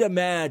couldn't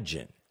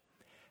imagine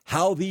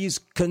how these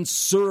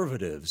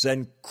conservatives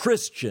and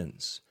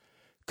Christians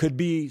could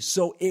be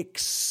so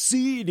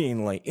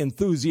exceedingly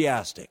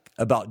enthusiastic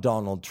about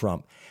Donald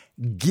Trump,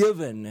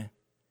 given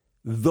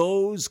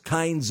those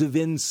kinds of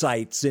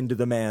insights into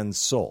the man's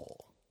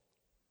soul.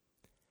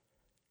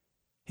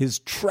 His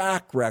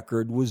track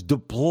record was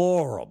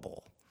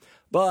deplorable,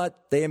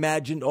 but they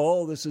imagined,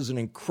 this is an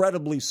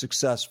incredibly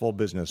successful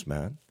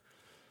businessman,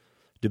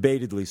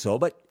 debatedly so,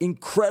 but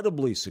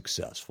incredibly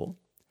successful,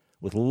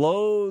 with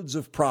loads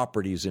of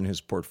properties in his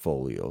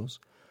portfolios,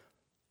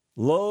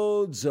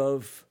 loads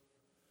of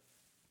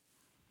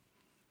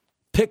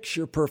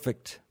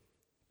picture-perfect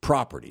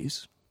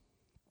properties.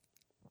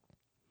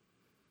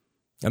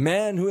 A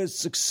man who has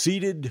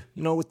succeeded,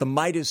 with the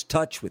Midas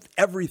touch with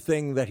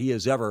everything that he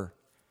has ever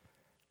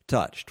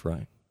touched,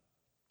 right?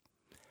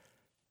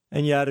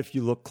 And yet, if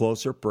you look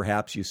closer,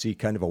 perhaps you see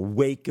kind of a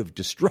wake of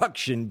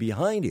destruction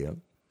behind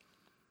him.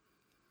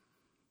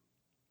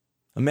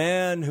 A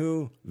man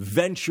who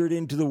ventured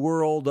into the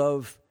world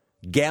of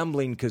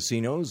gambling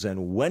casinos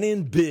and went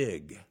in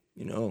big,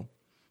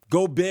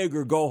 go big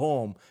or go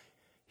home.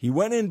 He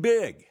went in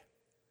big,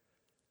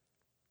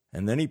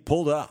 and then he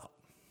pulled out,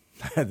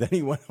 and then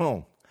he went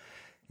home,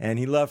 and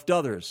he left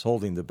others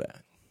holding the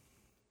bag.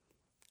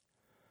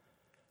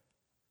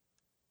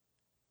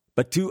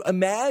 But to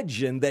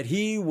imagine that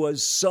he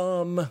was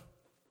some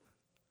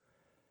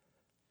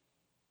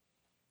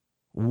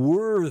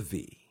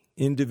worthy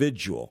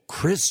individual,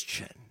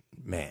 Christian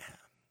man,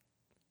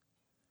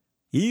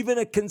 even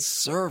a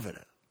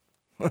conservative,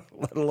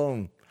 let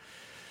alone,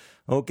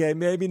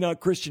 maybe not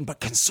Christian,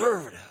 but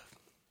conservative,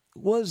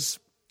 was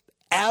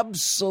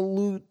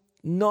absolute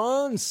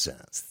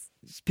nonsense.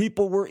 These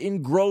people were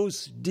in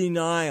gross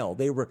denial.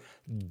 They were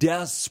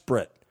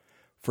desperate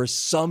for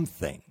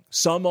something,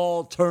 some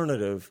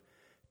alternative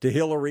to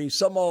Hillary,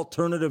 some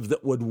alternative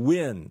that would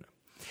win.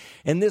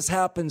 And this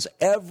happens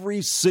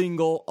every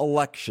single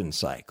election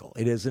cycle.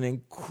 It is an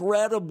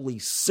incredibly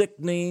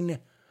sickening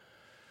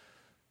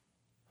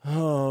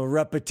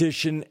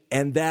repetition,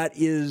 and that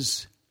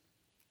is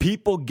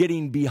people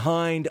getting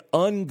behind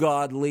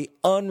ungodly,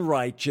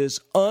 unrighteous,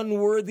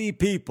 unworthy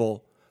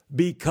people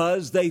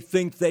because they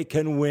think they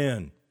can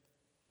win.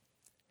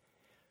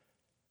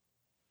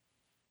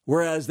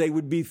 Whereas they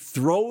would be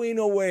throwing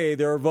away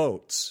their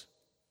votes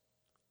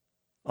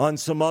on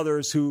some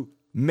others who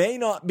may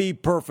not be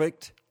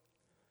perfect,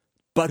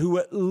 but who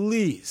at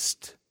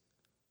least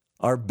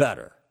are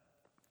better.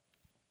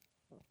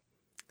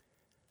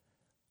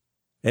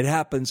 It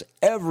happens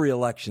every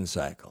election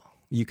cycle.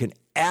 You can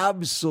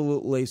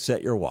absolutely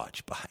set your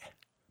watch by.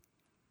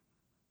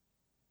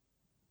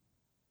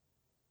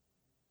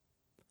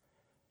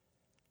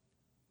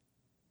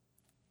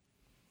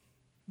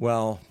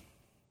 Well,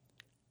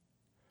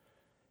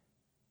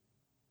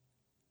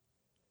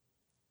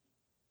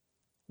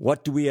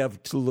 what do we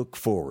have to look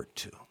forward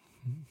to?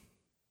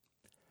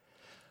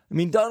 I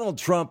mean, Donald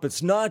Trump,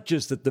 it's not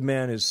just that the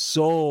man is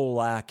so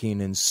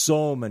lacking in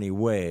so many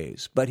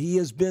ways, but he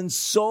has been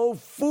so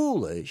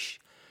foolish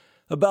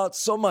about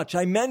so much.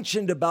 I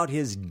mentioned about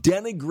his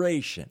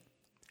denigration,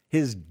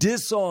 his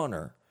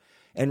dishonor,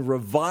 and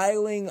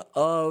reviling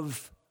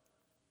of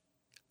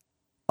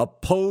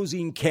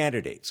opposing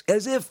candidates,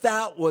 as if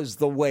that was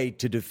the way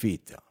to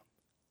defeat them.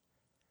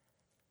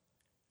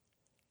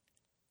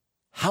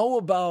 How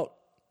about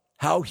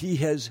how he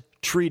has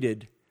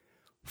treated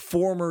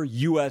former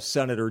U.S.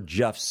 Senator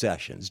Jeff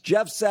Sessions.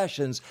 Jeff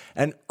Sessions,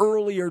 an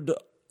early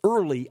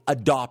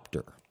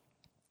adopter,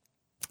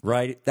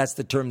 right? That's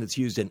the term that's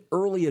used, an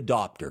early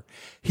adopter.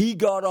 He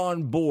got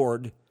on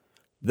board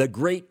the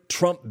great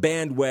Trump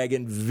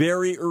bandwagon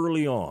very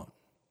early on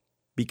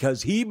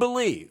because he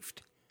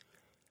believed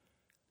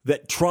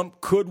that Trump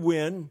could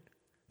win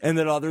and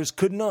that others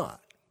could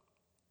not.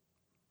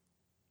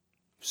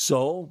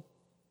 So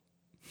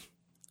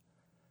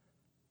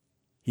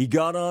he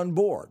got on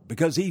board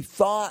because he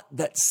thought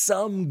that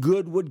some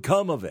good would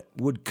come of it,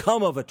 would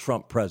come of a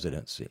Trump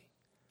presidency.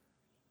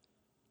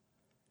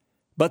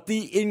 But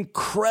the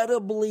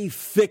incredibly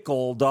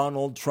fickle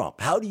Donald Trump,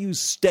 how do you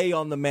stay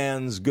on the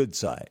man's good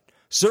side?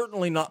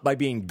 Certainly not by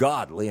being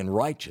godly and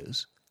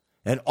righteous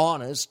and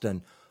honest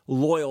and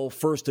loyal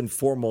first and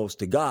foremost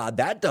to God.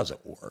 That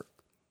doesn't work.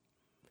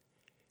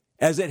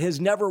 As it has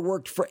never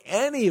worked for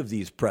any of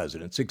these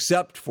presidents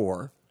except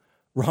for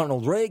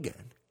Ronald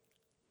Reagan,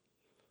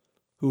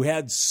 who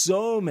had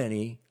so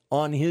many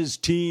on his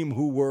team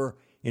who were,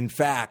 in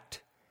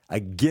fact,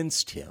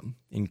 against him,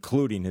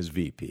 including his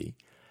VP,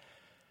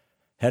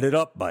 headed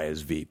up by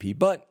his VP.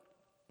 But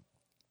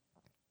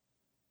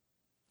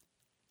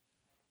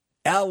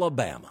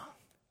Alabama,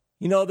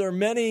 there are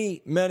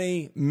many,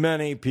 many,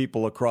 many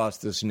people across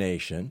this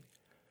nation,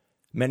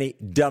 many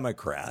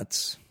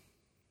Democrats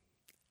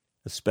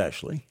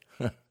especially,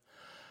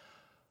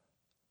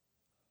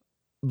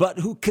 but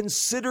who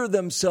consider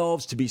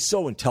themselves to be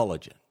so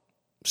intelligent,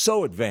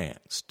 so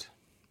advanced,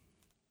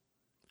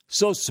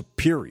 so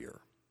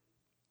superior.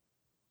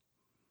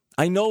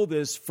 I know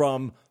this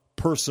from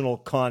personal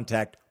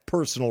contact,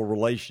 personal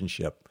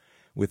relationship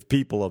with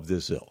people of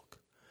this ilk.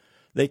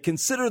 They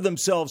consider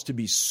themselves to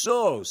be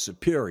so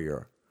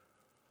superior,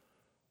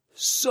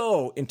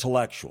 so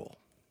intellectual,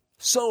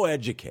 so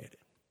educated.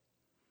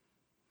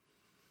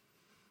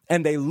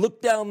 And they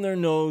look down their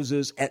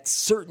noses at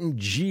certain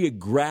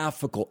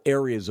geographical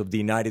areas of the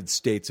United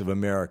States of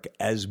America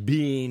as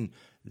being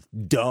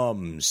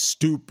dumb,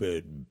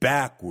 stupid,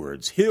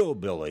 backwards,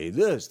 hillbilly,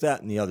 this,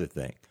 that, and the other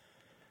thing.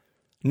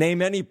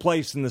 Name any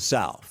place in the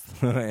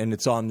South, and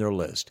it's on their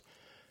list.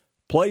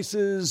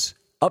 Places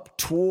up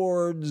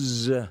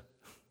towards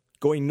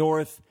going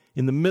north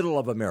in the middle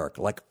of America,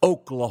 like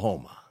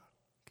Oklahoma,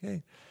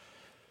 okay,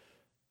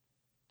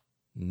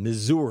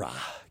 Missouri,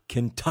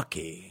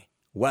 Kentucky,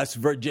 West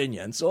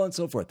Virginia, and so on and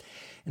so forth.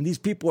 And these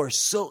people are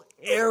so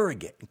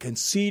arrogant and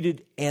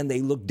conceited, and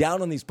they look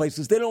down on these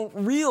places. They don't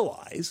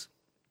realize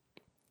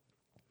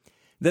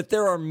that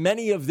there are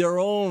many of their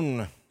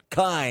own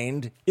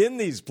kind in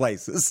these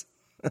places.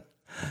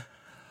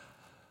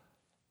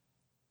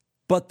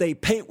 But they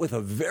paint with a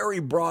very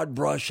broad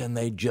brush, and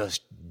they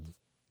just,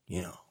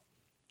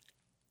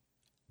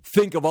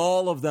 think of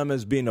all of them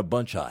as being a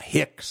bunch of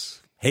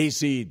hicks,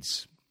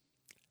 hayseeds.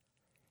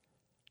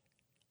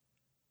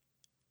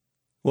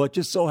 Well, it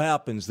just so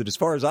happens that as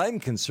far as I'm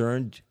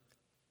concerned,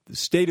 the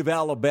state of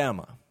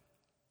Alabama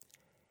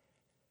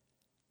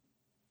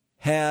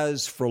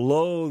has,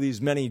 for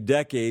these many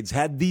decades,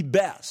 had the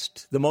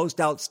best, the most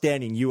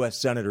outstanding U.S.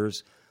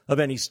 senators of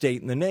any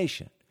state in the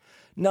nation.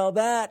 Now,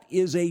 that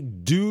is a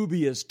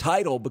dubious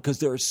title because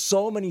there are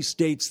so many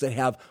states that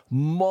have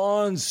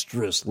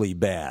monstrously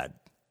bad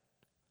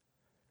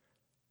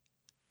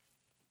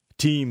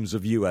teams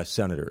of U.S.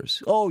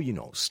 senators. Oh,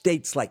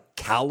 states like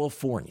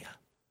California,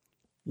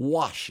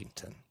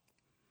 Washington,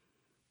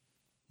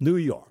 New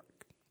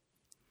York,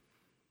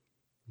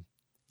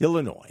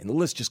 Illinois, and the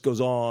list just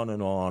goes on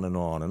and on and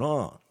on and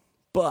on.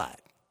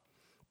 But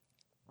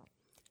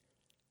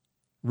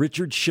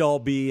Richard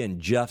Shelby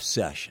and Jeff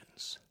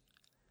Sessions,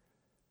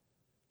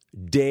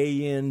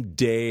 day in,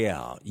 day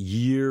out,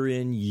 year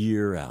in,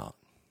 year out,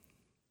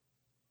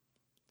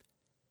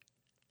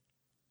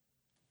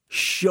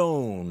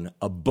 shone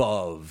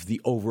above the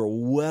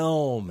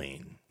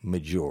overwhelming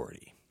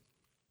majority,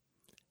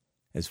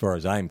 as far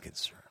as I'm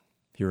concerned,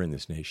 here in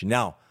this nation.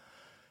 Now,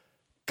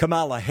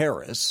 Kamala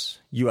Harris,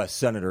 U.S.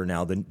 Senator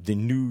now, the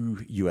new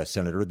U.S.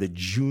 Senator, the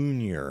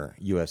junior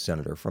U.S.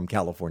 Senator from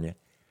California,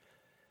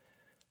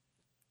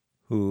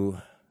 who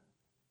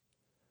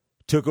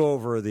took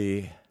over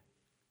the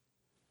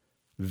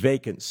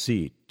vacant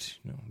seat,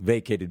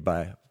 vacated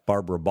by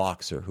Barbara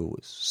Boxer, who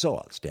was so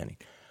outstanding.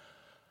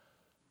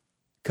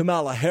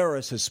 Kamala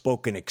Harris has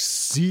spoken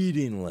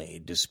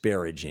exceedingly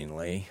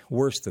disparagingly,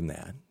 worse than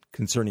that,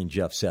 concerning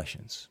Jeff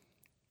Sessions,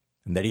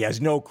 and that he has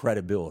no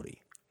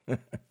credibility.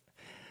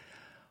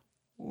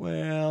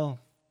 Well,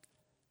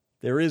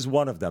 there is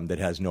one of them that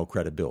has no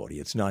credibility.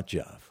 It's not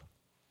Jeff.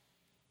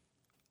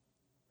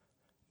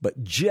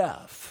 But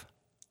Jeff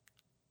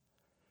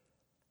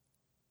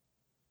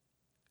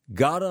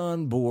got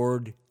on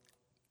board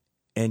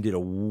and did a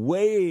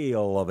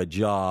whale of a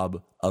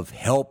job of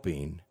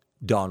helping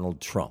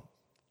Donald Trump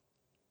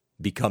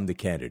become the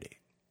candidate.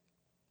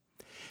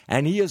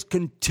 And he has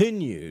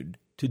continued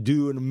to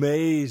do an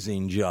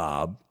amazing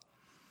job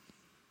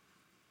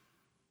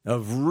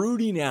of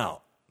rooting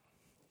out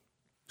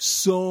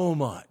so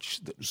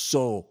much that's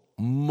so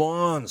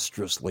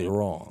monstrously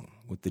wrong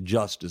with the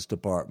Justice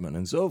Department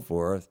and so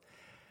forth,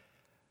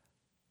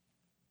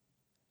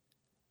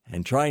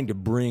 and trying to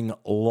bring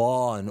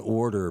law and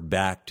order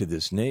back to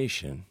this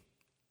nation.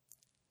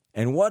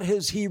 And what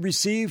has he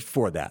received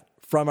for that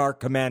from our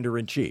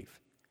commander-in-chief?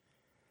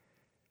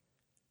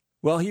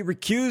 Well, he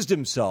recused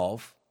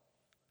himself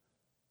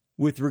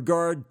with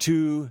regard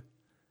to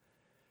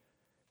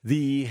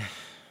the,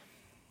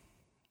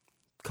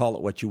 call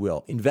it what you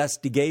will,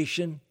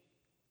 investigation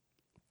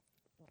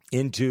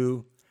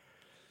into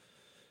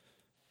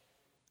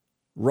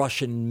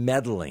Russian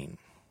meddling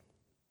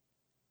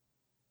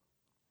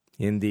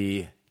in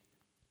the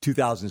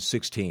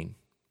 2016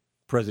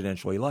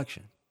 presidential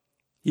election.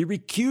 He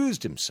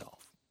recused himself.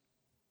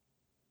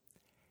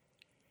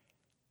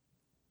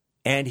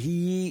 And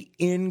he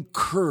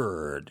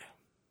incurred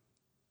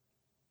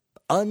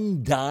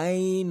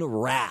undying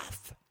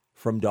wrath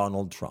from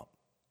Donald Trump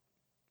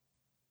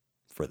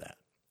for that.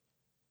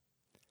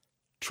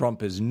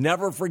 Trump has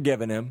never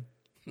forgiven him,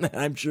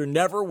 I'm sure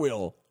never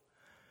will.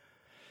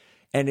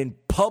 And in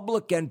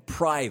public and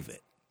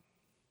private,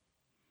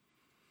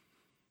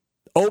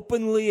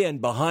 openly and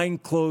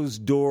behind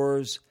closed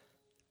doors,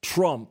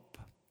 Trump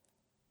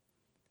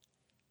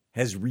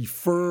has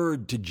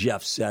referred to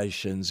Jeff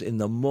Sessions in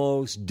the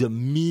most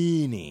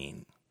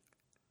demeaning,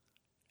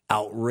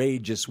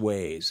 outrageous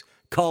ways,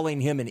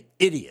 calling him an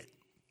idiot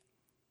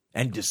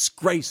and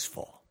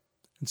disgraceful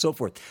and so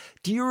forth.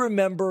 Do you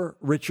remember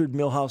Richard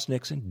Milhouse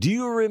Nixon? Do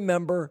you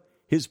remember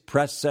his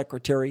press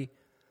secretary,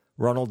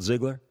 Ronald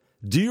Ziegler?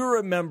 Do you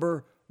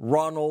remember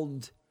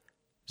Ronald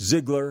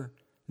Ziegler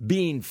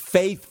being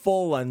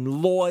faithful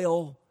and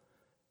loyal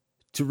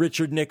to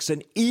Richard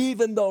Nixon,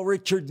 even though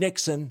Richard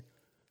Nixon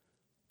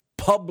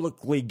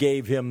publicly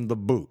gave him the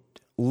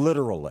boot,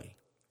 literally?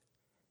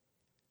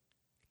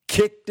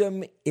 Kicked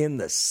him in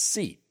the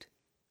seat.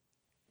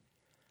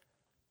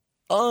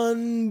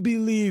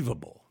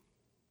 Unbelievable.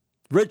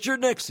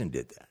 Richard Nixon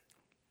did that.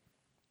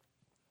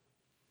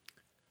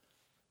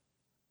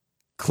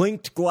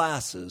 Clinked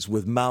glasses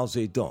with Mao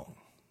Zedong.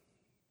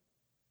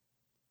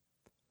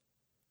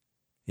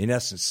 In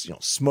essence,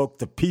 smoked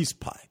the peace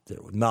pipe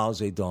there with Mao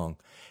Zedong.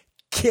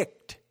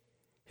 Kicked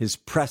his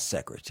press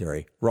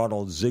secretary,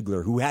 Ronald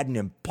Ziegler, who had an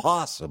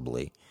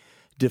impossibly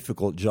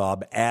difficult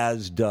job,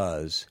 as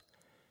does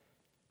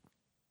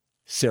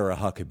Sarah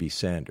Huckabee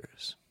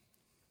Sanders.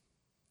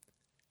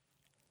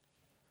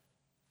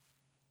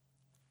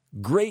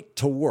 Great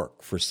to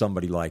work for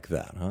somebody like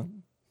that, huh?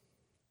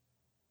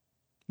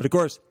 But of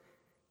course,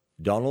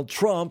 Donald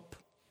Trump,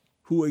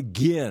 who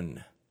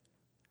again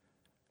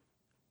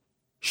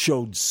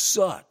showed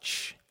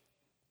such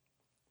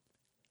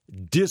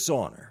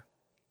dishonor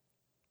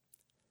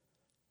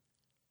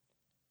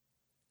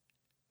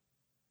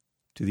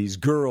to these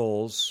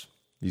girls,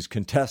 these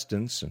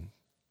contestants, and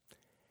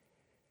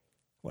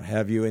what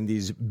have you in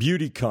these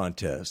beauty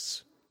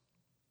contests,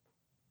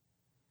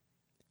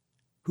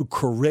 who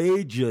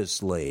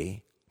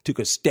courageously took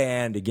a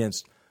stand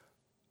against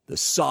the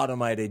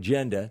sodomite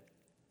agenda.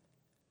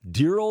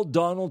 Dear old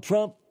Donald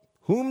Trump,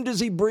 whom does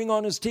he bring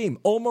on his team?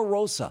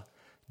 Omarosa.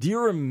 Do you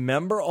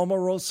remember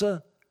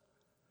Omarosa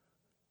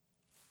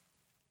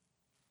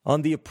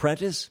on The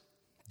Apprentice?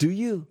 Do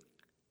you?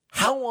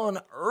 How on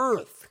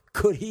earth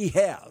could he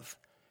have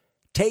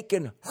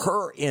taken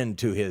her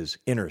into his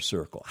inner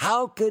circle?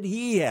 How could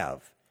he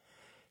have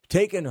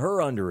taken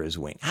her under his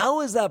wing?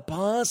 How is that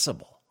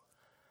possible?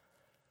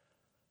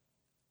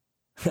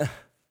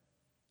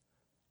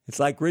 It's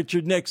like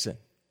Richard Nixon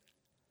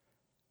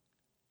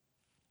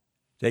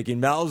taking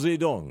Mao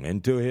Zedong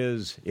into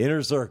his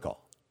inner circle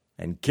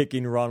and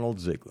kicking Ronald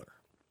Ziegler.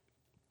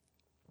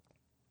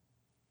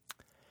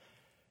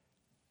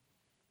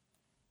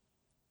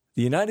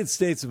 The United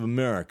States of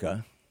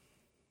America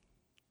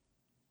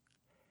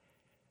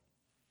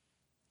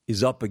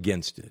is up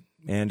against it,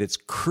 and it's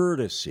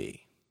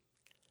courtesy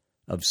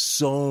of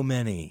so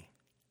many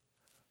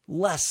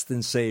less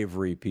than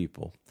savory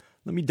people.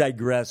 Let me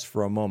digress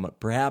for a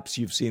moment. Perhaps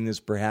you've seen this,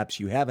 perhaps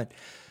you haven't.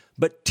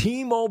 But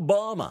Team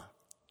Obama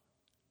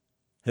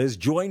has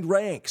joined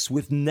ranks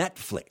with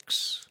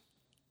Netflix.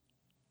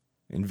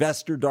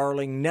 Investor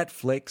darling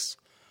Netflix,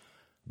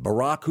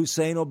 Barack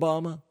Hussein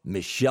Obama,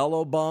 Michelle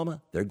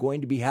Obama. They're going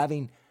to be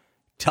having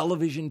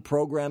television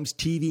programs,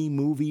 TV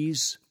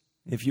movies,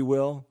 if you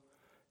will,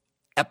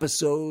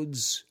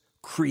 episodes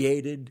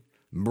created,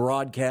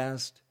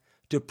 broadcast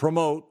to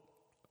promote,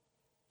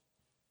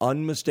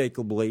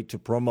 unmistakably to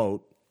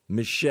promote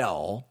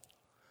Michelle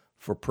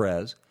for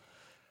prez.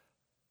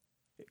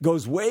 It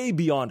goes way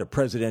beyond a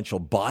presidential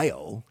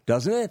bio,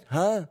 doesn't it?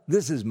 Huh?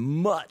 This is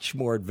much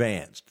more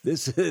advanced.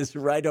 This is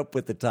right up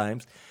with the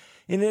times.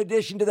 In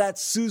addition to that,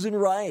 Susan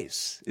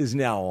Rice is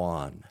now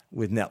on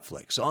with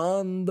Netflix,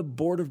 on the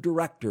board of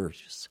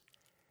directors,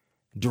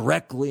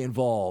 directly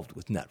involved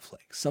with Netflix.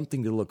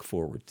 Something to look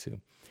forward to.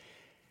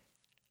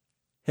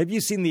 Have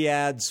you seen the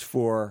ads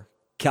for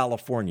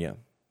California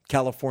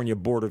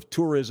Board of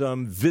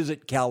Tourism,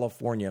 Visit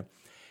California?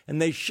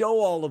 And they show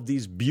all of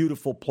these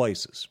beautiful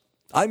places.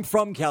 I'm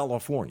from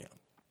California.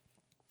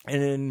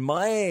 And in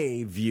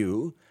my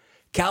view,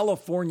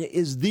 California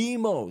is the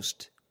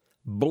most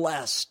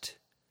blessed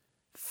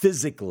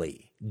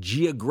physically,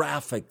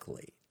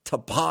 geographically,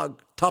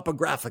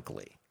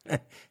 topographically.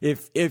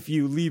 If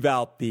you leave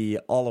out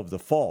all of the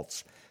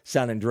faults,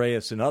 San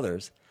Andreas and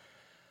others,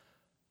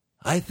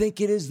 I think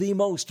it is the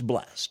most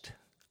blessed.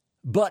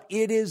 But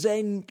it is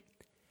a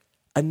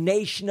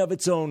nation of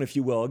its own, if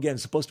you will. Again,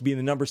 it's supposed to be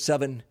the number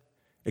 7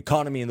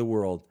 economy in the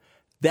world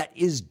that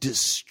is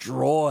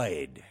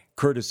destroyed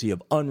courtesy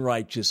of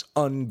unrighteous,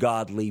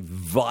 ungodly,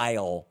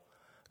 vile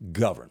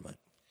government.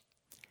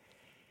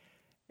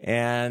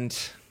 And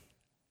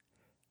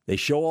they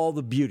show all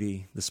the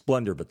beauty, the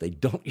splendor, but they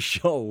don't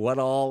show what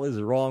all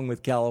is wrong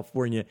with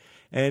California.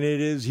 And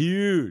it is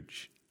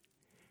huge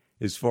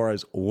as far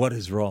as what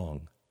is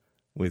wrong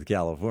with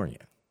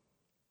California.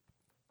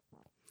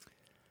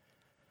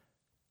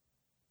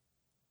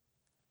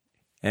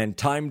 And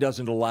time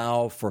doesn't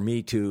allow for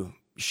me to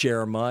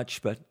share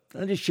much, but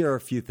I'll just share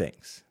a few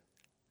things.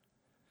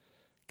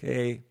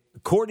 Okay,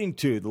 according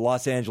to the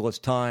Los Angeles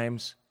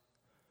Times,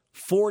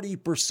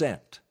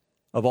 40%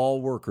 of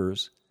all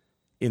workers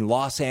in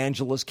Los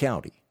Angeles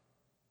County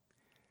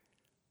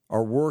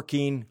are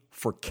working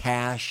for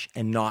cash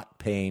and not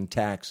paying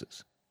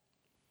taxes.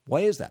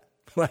 Why is that?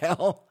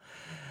 Well,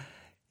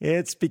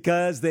 it's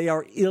because they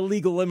are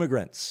illegal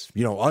immigrants,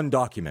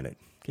 undocumented.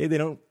 Okay, they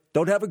don't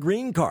have a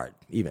green card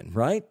even,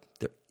 right?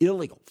 They're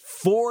illegal.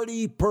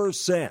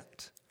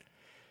 40%.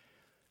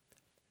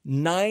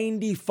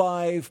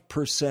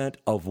 95%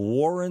 of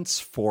warrants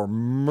for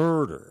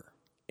murder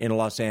in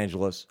Los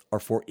Angeles are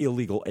for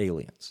illegal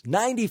aliens.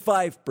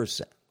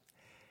 95%.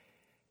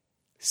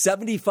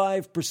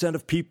 75%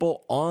 of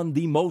people on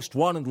the most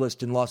wanted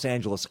list in Los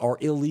Angeles are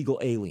illegal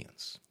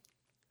aliens.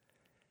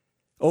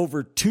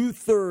 Over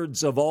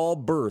 2/3 of all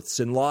births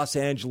in Los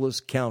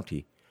Angeles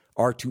County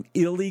are to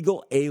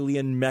illegal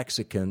alien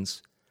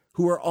Mexicans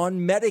who are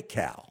on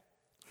Medi-Cal,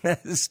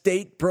 the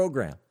state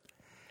program,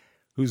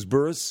 whose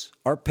births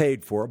are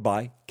paid for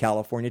by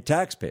California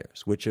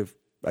taxpayers, which,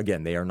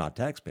 again, they are not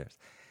taxpayers.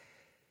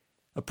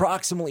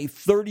 Approximately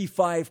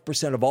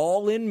 35% of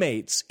all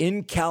inmates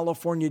in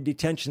California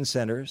detention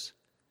centers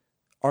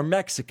are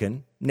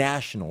Mexican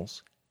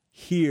nationals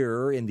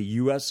here in the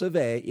U.S. of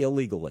A.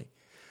 illegally.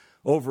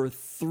 Over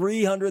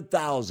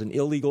 300,000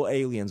 illegal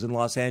aliens in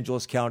Los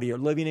Angeles County are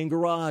living in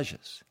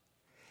garages.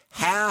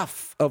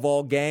 Half of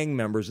all gang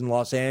members in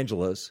Los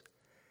Angeles,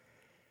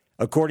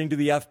 according to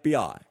the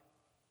FBI,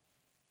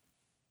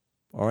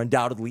 are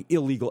undoubtedly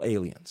illegal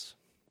aliens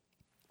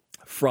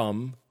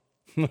from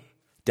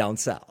down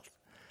south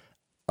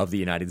of the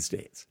United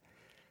States.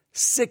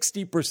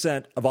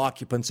 60% of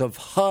occupants of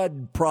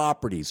HUD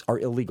properties are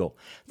illegal.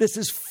 This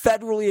is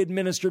federally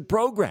administered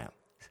program.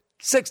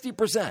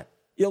 60%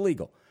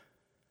 illegal.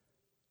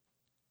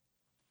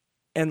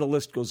 And the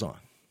list goes on.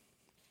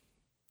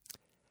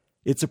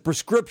 It's a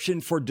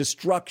prescription for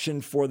destruction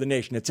for the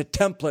nation. It's a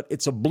template.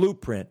 It's a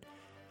blueprint.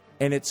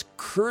 And it's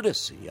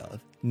courtesy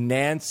of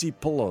Nancy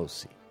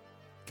Pelosi,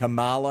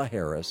 Kamala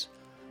Harris,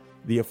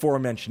 the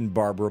aforementioned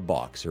Barbara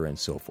Boxer, and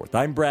so forth.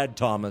 I'm Brad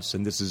Thomas,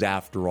 and this is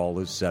After All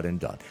Is Said and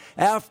Done.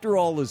 After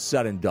all is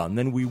said and done,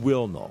 then we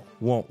will know,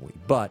 won't we?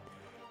 But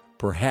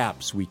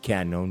perhaps we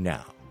can know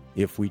now,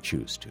 if we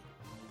choose to.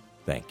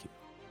 Thank you.